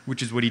church,"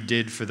 which is what he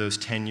did for those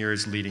 10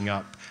 years leading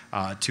up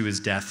to his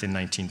death in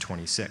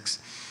 1926.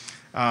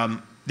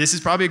 This is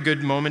probably a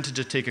good moment to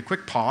just take a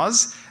quick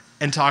pause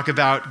and talk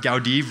about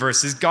Gaudi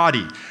versus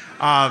Gaudi.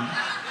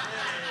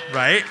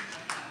 Right?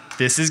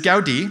 This is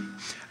Gaudi.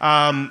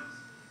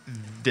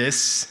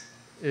 This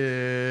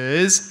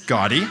is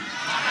Gaudi.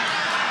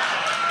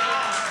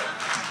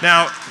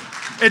 Now,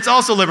 it's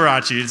also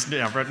Liberace. It's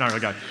not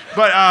really Gaudi.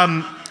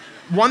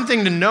 one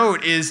thing to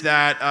note is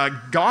that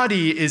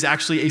Gaudi is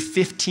actually a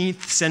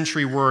 15th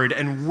century word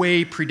and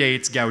way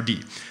predates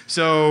Gaudi.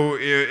 So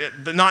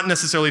not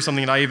necessarily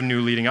something that I even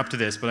knew leading up to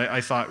this, but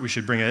I thought we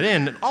should bring it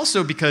in.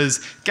 Also because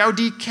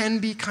Gaudi can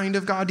be kind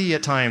of gaudy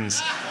at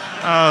times.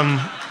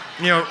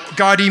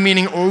 Gaudy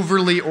meaning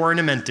overly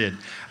ornamented.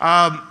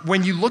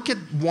 When you look at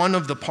one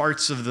of the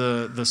parts of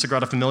the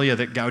Sagrada Familia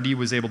that Gaudi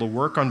was able to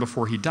work on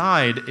before he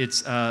died,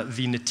 it's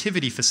the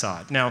Nativity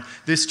facade. Now,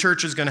 this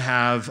church is going to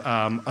have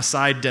a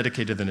side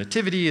dedicated to the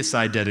Nativity, a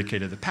side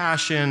dedicated to the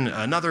Passion,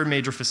 another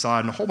major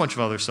facade, and a whole bunch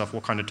of other stuff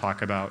we'll kind of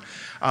talk about.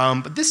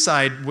 But this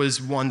side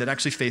was one that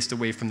actually faced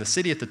away from the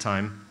city at the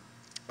time,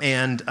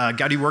 and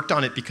Gaudi worked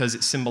on it because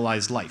it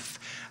symbolized life.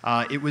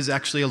 It was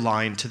actually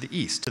aligned to the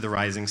east, to the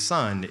rising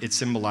sun. It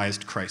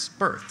symbolized Christ's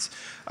birth.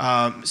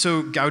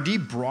 So Gaudi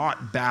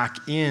brought back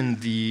in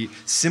the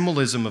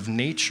symbolism of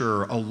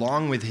nature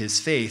along with his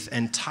faith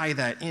and tie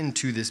that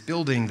into this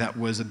building that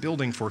was a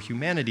building for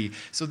humanity.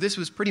 So this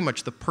was pretty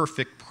much the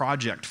perfect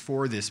project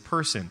for this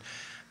person.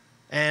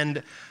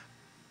 And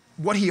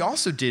what he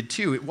also did,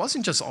 too, it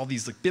wasn't just all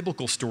these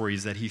biblical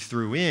stories that he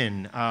threw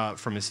in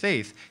from his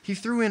faith. He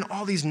threw in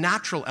all these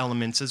natural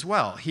elements as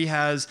well. He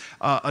has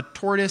a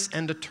tortoise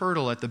and a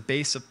turtle at the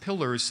base of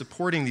pillars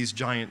supporting these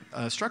giant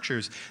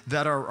structures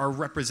that are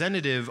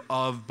representative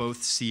of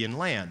both sea and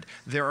land.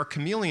 There are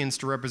chameleons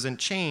to represent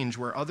change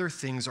where other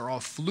things are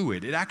all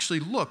fluid. It actually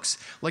looks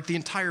like the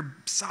entire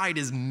side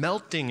is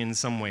melting in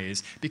some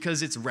ways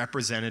because it's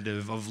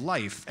representative of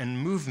life and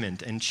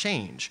movement and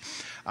change.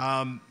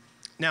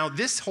 Now,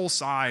 this whole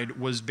side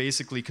was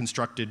basically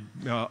constructed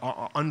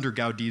under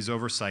Gaudi's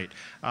oversight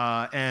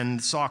and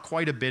saw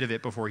quite a bit of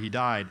it before he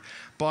died.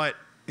 But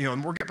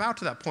and we're about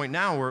to that point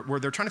now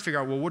where they're trying to figure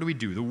out, well, what do we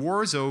do? The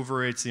war is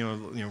over. It's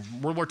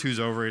World War II is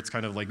over. It's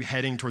kind of like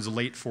heading towards the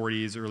late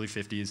 40s, early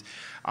 50s.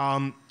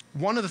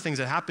 One of the things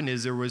that happened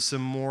is there was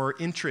some more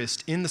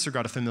interest in the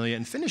Sagrada Familia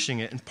and finishing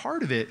it, and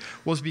part of it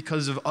was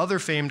because of other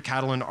famed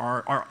Catalan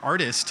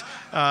artist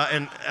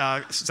and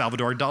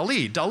Salvador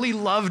Dali. Dali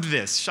loved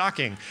this,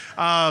 shocking.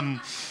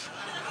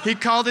 He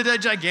called it a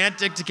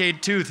gigantic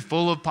decayed tooth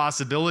full of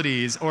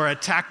possibilities, or a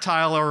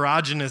tactile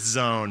erogenous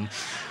zone.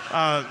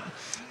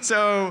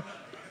 So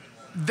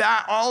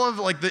that all of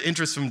the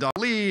interest from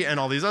Dali and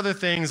all these other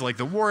things, like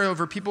the war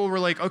over, people were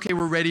like, okay,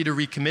 we're ready to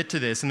recommit to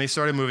this, and they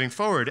started moving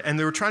forward, and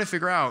they were trying to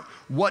figure out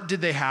what did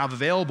they have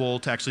available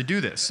to actually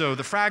do this. So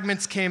the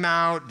fragments came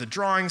out, the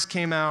drawings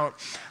came out,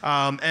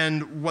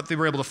 and what they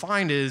were able to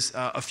find is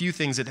a few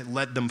things that had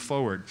led them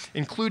forward,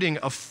 including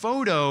a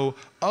photo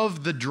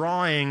of the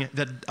drawing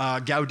that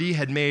Gaudi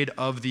had made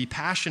of the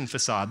Passion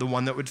facade, the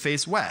one that would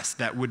face west,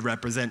 that would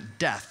represent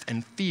death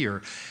and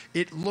fear.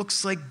 It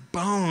looks like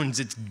bones.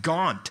 It's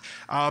gaunt.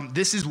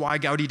 This is why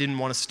Gaudi didn't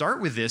want to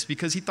start with this,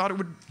 because he thought it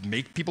would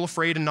make people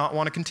afraid and not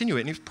want to continue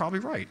it, and he was probably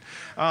right.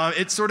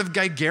 It's sort of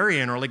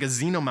Geigerian, or like a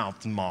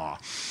xenomouth maw.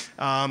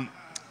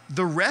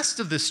 The rest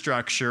of the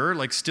structure,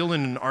 still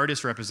in an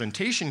artist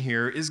representation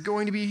here, is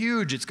going to be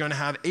huge. It's going to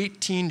have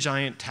 18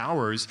 giant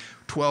towers,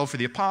 12 for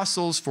the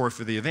apostles, 4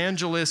 for the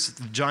evangelists,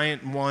 the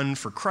giant one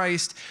for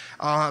Christ.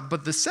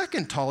 But the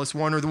second tallest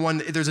one, or the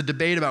one, there's a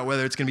debate about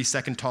whether it's going to be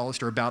second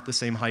tallest or about the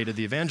same height of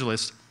the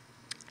evangelists,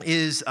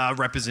 is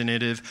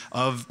representative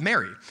of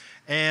Mary.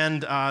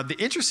 And the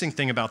interesting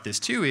thing about this,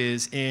 too,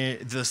 is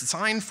the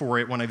sign for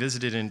it, when I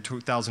visited in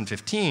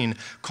 2015,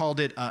 called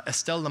it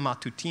Estela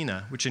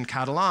Matutina, which in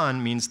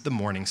Catalan means the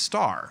morning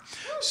star.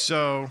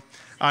 So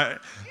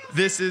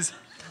this is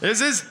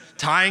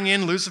tying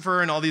in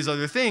Lucifer and all these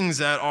other things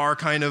that are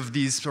kind of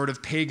these sort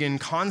of pagan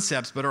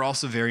concepts, but are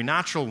also very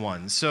natural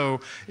ones. So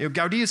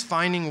Gaudi is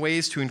finding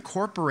ways to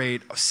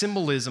incorporate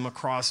symbolism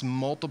across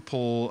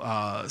multiple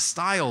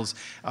styles,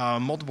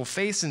 multiple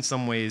faiths in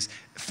some ways,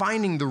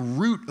 finding the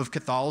root of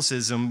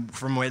Catholicism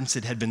from whence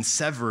it had been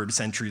severed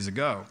centuries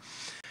ago.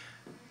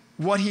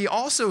 What he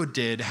also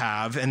did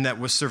have, and that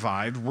was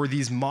survived, were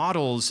these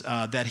models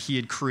that he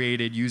had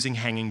created using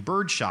hanging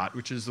birdshot,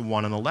 which is the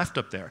one on the left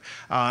up there.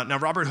 Now,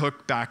 Robert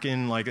Hooke, back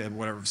in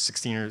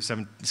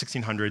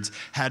 1600s,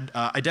 had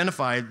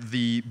identified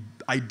the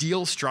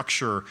ideal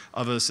structure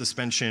of a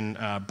suspension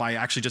by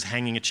actually just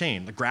hanging a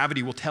chain. The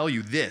gravity will tell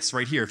you this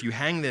right here. If you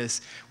hang this,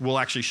 we'll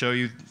actually show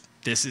you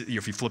this.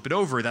 If you flip it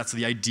over, that's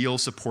the ideal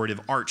supportive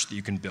arch that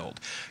you can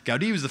build.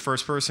 Gaudi was the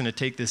first person to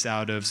take this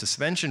out of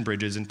suspension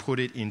bridges and put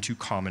it into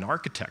common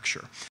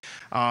architecture.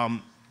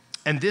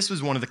 And this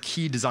was one of the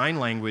key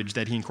design language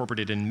that he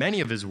incorporated in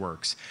many of his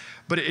works.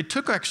 But it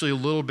took actually a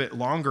little bit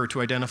longer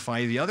to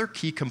identify the other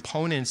key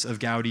components of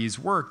Gaudi's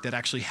work that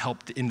actually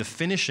helped in the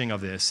finishing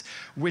of this,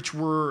 which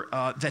were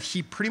that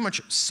he pretty much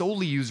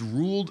solely used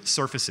ruled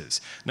surfaces.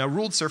 Now,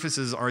 ruled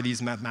surfaces are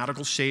these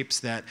mathematical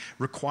shapes that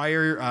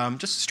require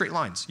just straight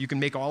lines. You can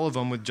make all of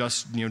them with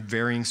just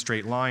varying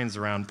straight lines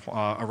around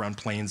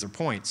planes or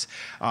points.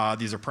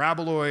 These are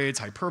paraboloids,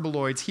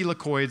 hyperboloids,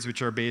 helicoids,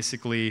 which are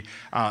basically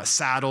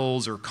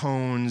saddles or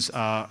cones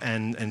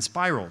and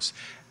spirals.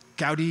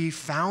 Gaudi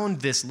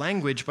found this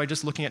language by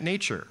just looking at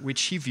nature,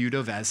 which he viewed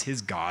of as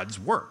his God's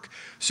work.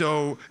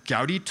 So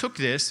Gaudi took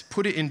this,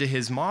 put it into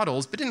his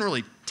models, but didn't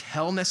really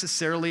tell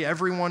necessarily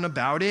everyone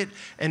about it.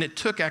 And it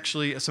took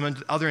actually some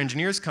other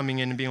engineers coming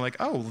in and being like,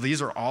 oh,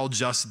 these are all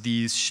just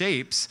these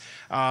shapes.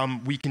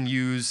 We can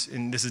use,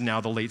 and this is now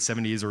the late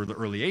 70s or the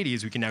early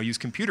 80s, we can now use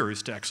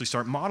computers to actually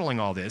start modeling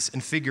all this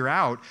and figure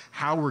out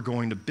how we're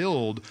going to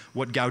build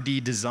what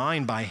Gaudi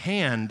designed by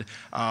hand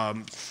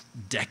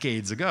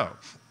decades ago.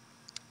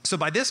 So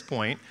by this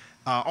point,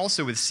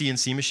 also with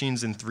CNC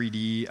machines and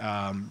 3D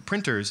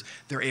printers,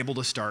 they're able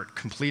to start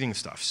completing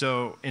stuff.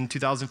 So in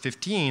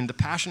 2015, the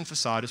Passion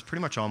facade is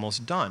pretty much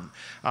almost done.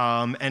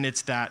 And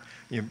it's that,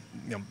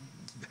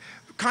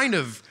 kind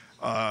of,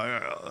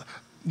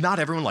 not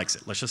everyone likes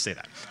it, let's just say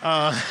that.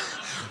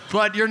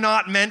 But you're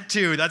not meant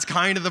to, that's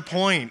kind of the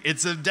point.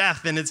 It's a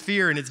death and it's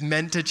fear and it's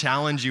meant to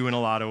challenge you in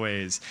a lot of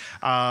ways.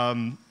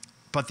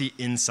 But the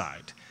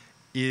inside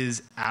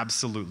is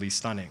absolutely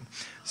stunning.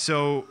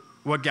 So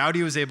what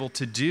Gaudi was able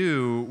to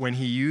do when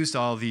he used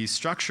all these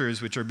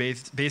structures, which are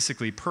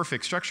basically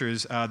perfect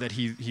structures that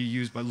he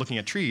used by looking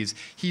at trees,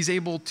 he's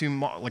able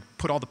to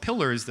put all the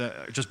pillars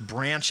that just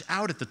branch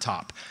out at the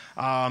top.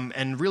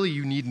 And really,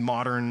 you need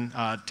modern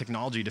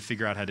technology to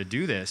figure out how to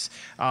do this.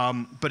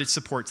 But it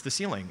supports the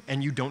ceiling.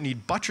 And you don't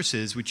need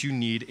buttresses, which you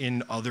need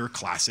in other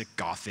classic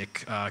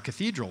Gothic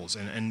cathedrals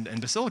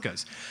and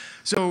basilicas.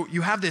 So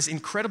you have this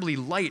incredibly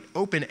light,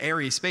 open,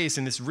 airy space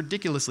in this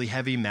ridiculously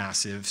heavy,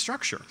 massive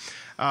structure.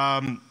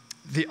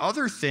 The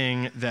other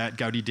thing that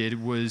Gaudi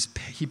did was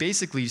he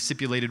basically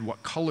stipulated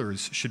what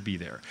colors should be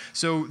there.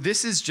 So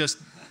this is just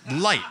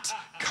light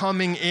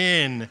coming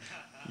in.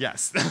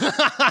 Yes.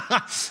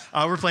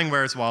 We're playing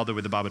Where It's Wilder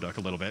with the Babadook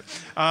a little bit.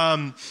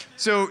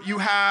 So you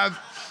have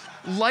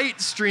light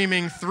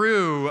streaming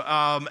through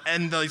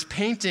and the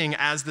painting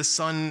as the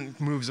sun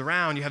moves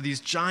around. You have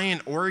these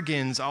giant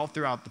organs all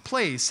throughout the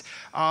place.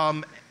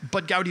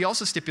 But Gaudi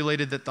also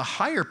stipulated that the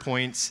higher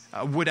points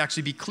would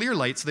actually be clear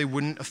light so they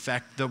wouldn't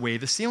affect the way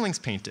the ceiling's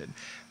painted.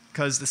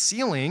 Because the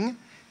ceiling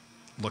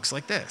looks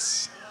like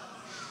this.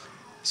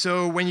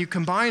 So when you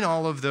combine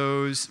all of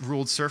those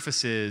ruled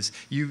surfaces,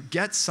 you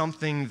get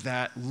something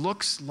that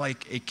looks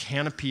like a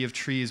canopy of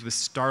trees with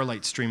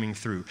starlight streaming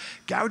through.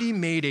 Gaudi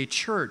made a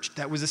church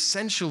that was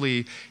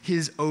essentially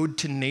his ode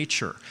to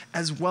nature,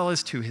 as well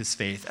as to his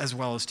faith, as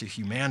well as to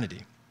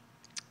humanity.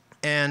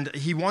 And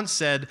he once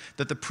said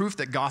that the proof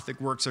that Gothic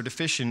works are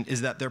deficient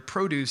is that they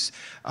produce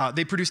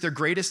their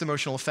greatest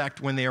emotional effect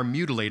when they are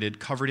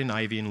mutilated, covered in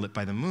ivy, and lit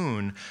by the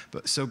moon.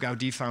 So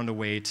Gaudi found a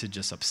way to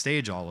just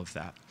upstage all of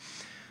that.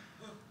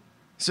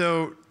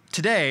 So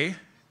today,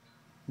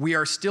 we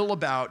are still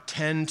about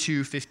 10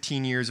 to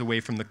 15 years away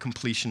from the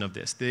completion of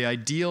this. The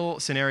ideal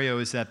scenario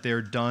is that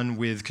they're done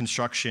with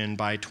construction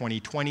by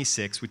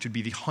 2026, which would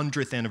be the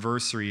 100th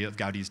anniversary of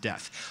Gaudi's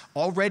death.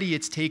 Already,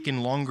 it's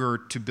taken longer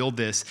to build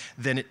this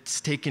than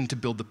it's taken to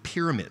build the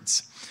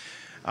pyramids.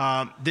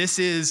 This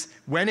is,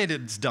 when it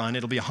is done,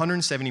 it'll be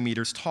 170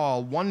 meters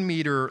tall, 1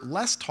 meter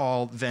less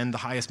tall than the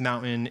highest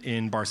mountain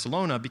in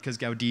Barcelona because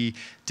Gaudi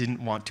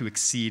didn't want to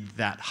exceed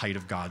that height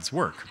of God's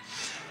work.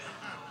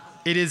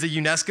 It is a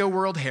UNESCO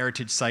World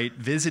Heritage Site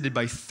visited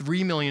by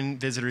 3 million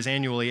visitors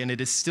annually, and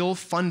it is still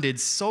funded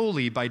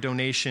solely by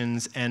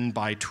donations and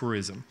by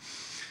tourism.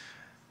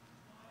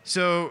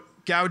 So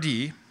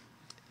Gaudi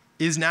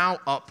is now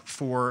up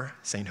for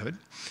sainthood.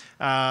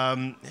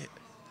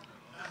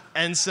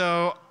 And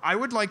so I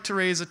would like to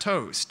raise a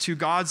toast to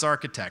God's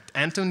architect,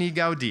 Antoni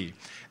Gaudi,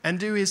 and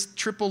to his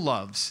triple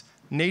loves,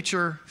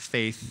 nature,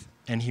 faith,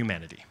 and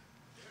humanity.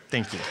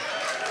 Thank you.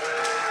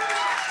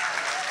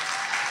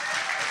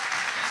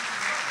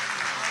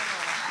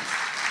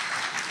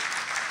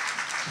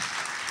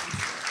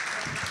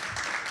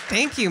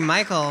 Thank you,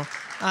 Michael.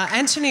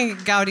 Antoni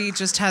Gaudi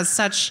just has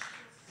such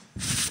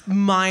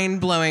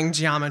mind-blowing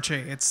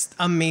geometry. It's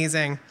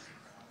amazing.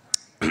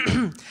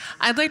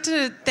 I'd like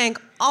to thank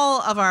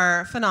all of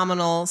our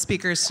phenomenal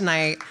speakers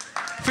tonight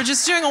for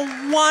just doing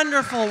a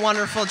wonderful,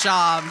 wonderful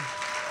job.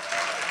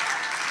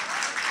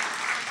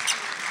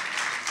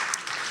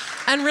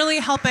 And really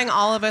helping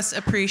all of us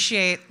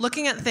appreciate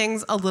looking at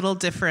things a little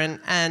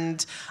different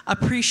and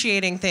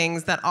appreciating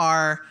things that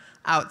are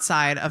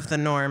outside of the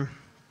norm.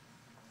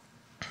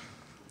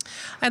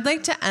 I'd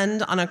like to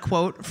end on a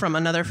quote from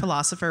another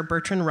philosopher,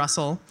 Bertrand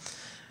Russell,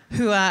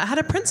 who had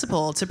a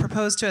principle to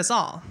propose to us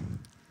all.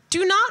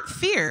 Do not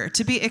fear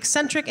to be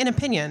eccentric in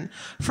opinion,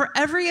 for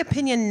every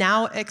opinion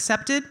now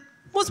accepted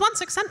was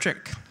once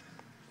eccentric.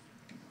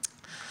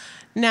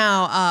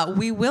 Now,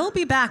 we will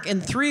be back in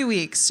 3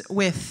 weeks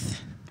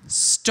with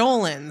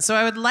Stolen. So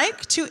I would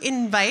like to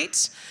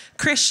invite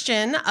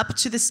Christian up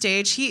to the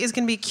stage. He is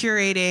going to be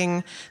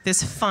curating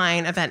this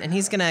fine event, and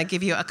he's going to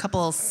give you a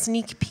couple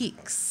sneak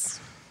peeks.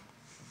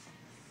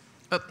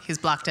 Oh, he's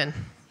blocked in.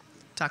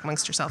 Talk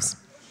amongst yourselves.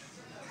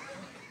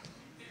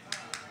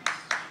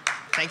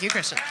 Thank you,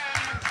 Christian.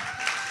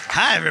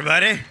 Hi,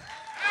 everybody.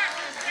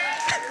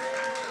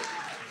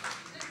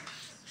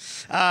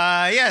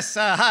 Yes,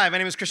 hi, my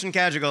name is Christian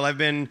Kajigal. I've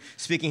been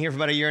speaking here for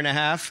about a year and a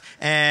half,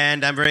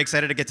 and I'm very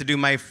excited to get to do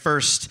my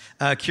first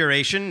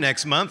curation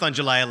next month on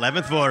July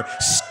 11th for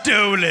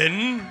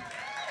Stolen.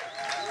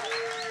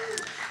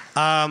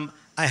 I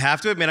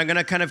have to admit, I'm going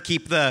to kind of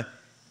keep the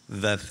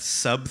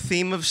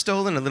sub-theme of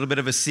Stolen a little bit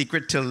of a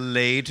secret till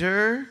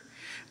later.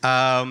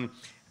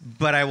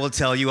 But I will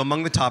tell you,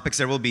 among the topics,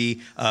 there will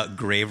be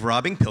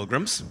grave-robbing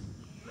pilgrims,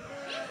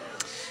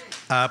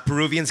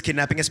 Peruvians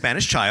kidnapping a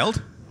Spanish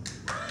child,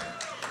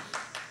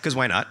 because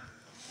why not?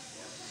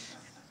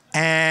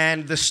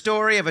 And the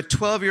story of a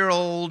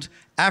 12-year-old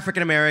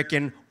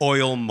African-American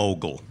oil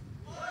mogul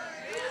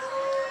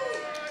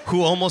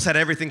who almost had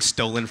everything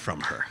stolen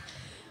from her.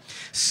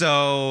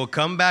 So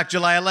come back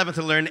July 11th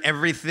to learn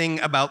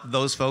everything about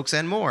those folks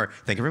and more.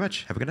 Thank you very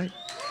much. Have a good night.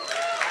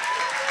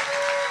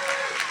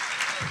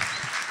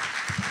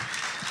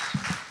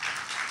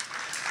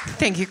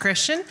 Thank you,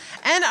 Christian.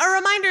 And a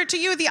reminder to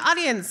you, the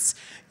audience,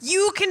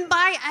 you can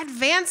buy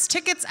advance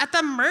tickets at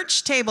the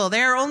merch table.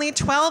 They are only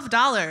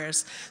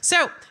 $12.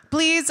 So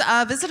please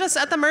visit us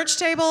at the merch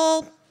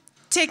table.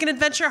 Take an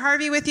Adventure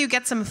Harvey with you.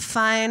 Get some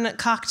fine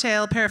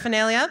cocktail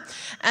paraphernalia.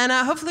 And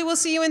hopefully we'll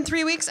see you in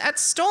 3 weeks at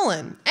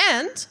Stolen.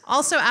 And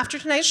also after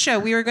tonight's show,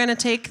 we are going to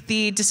take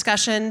the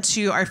discussion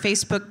to our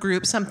Facebook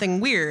group,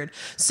 Something Weird.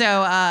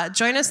 So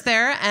join us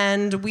there,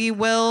 and we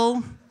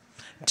will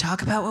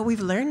talk about what we've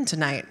learned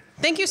tonight.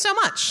 Thank you so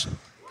much.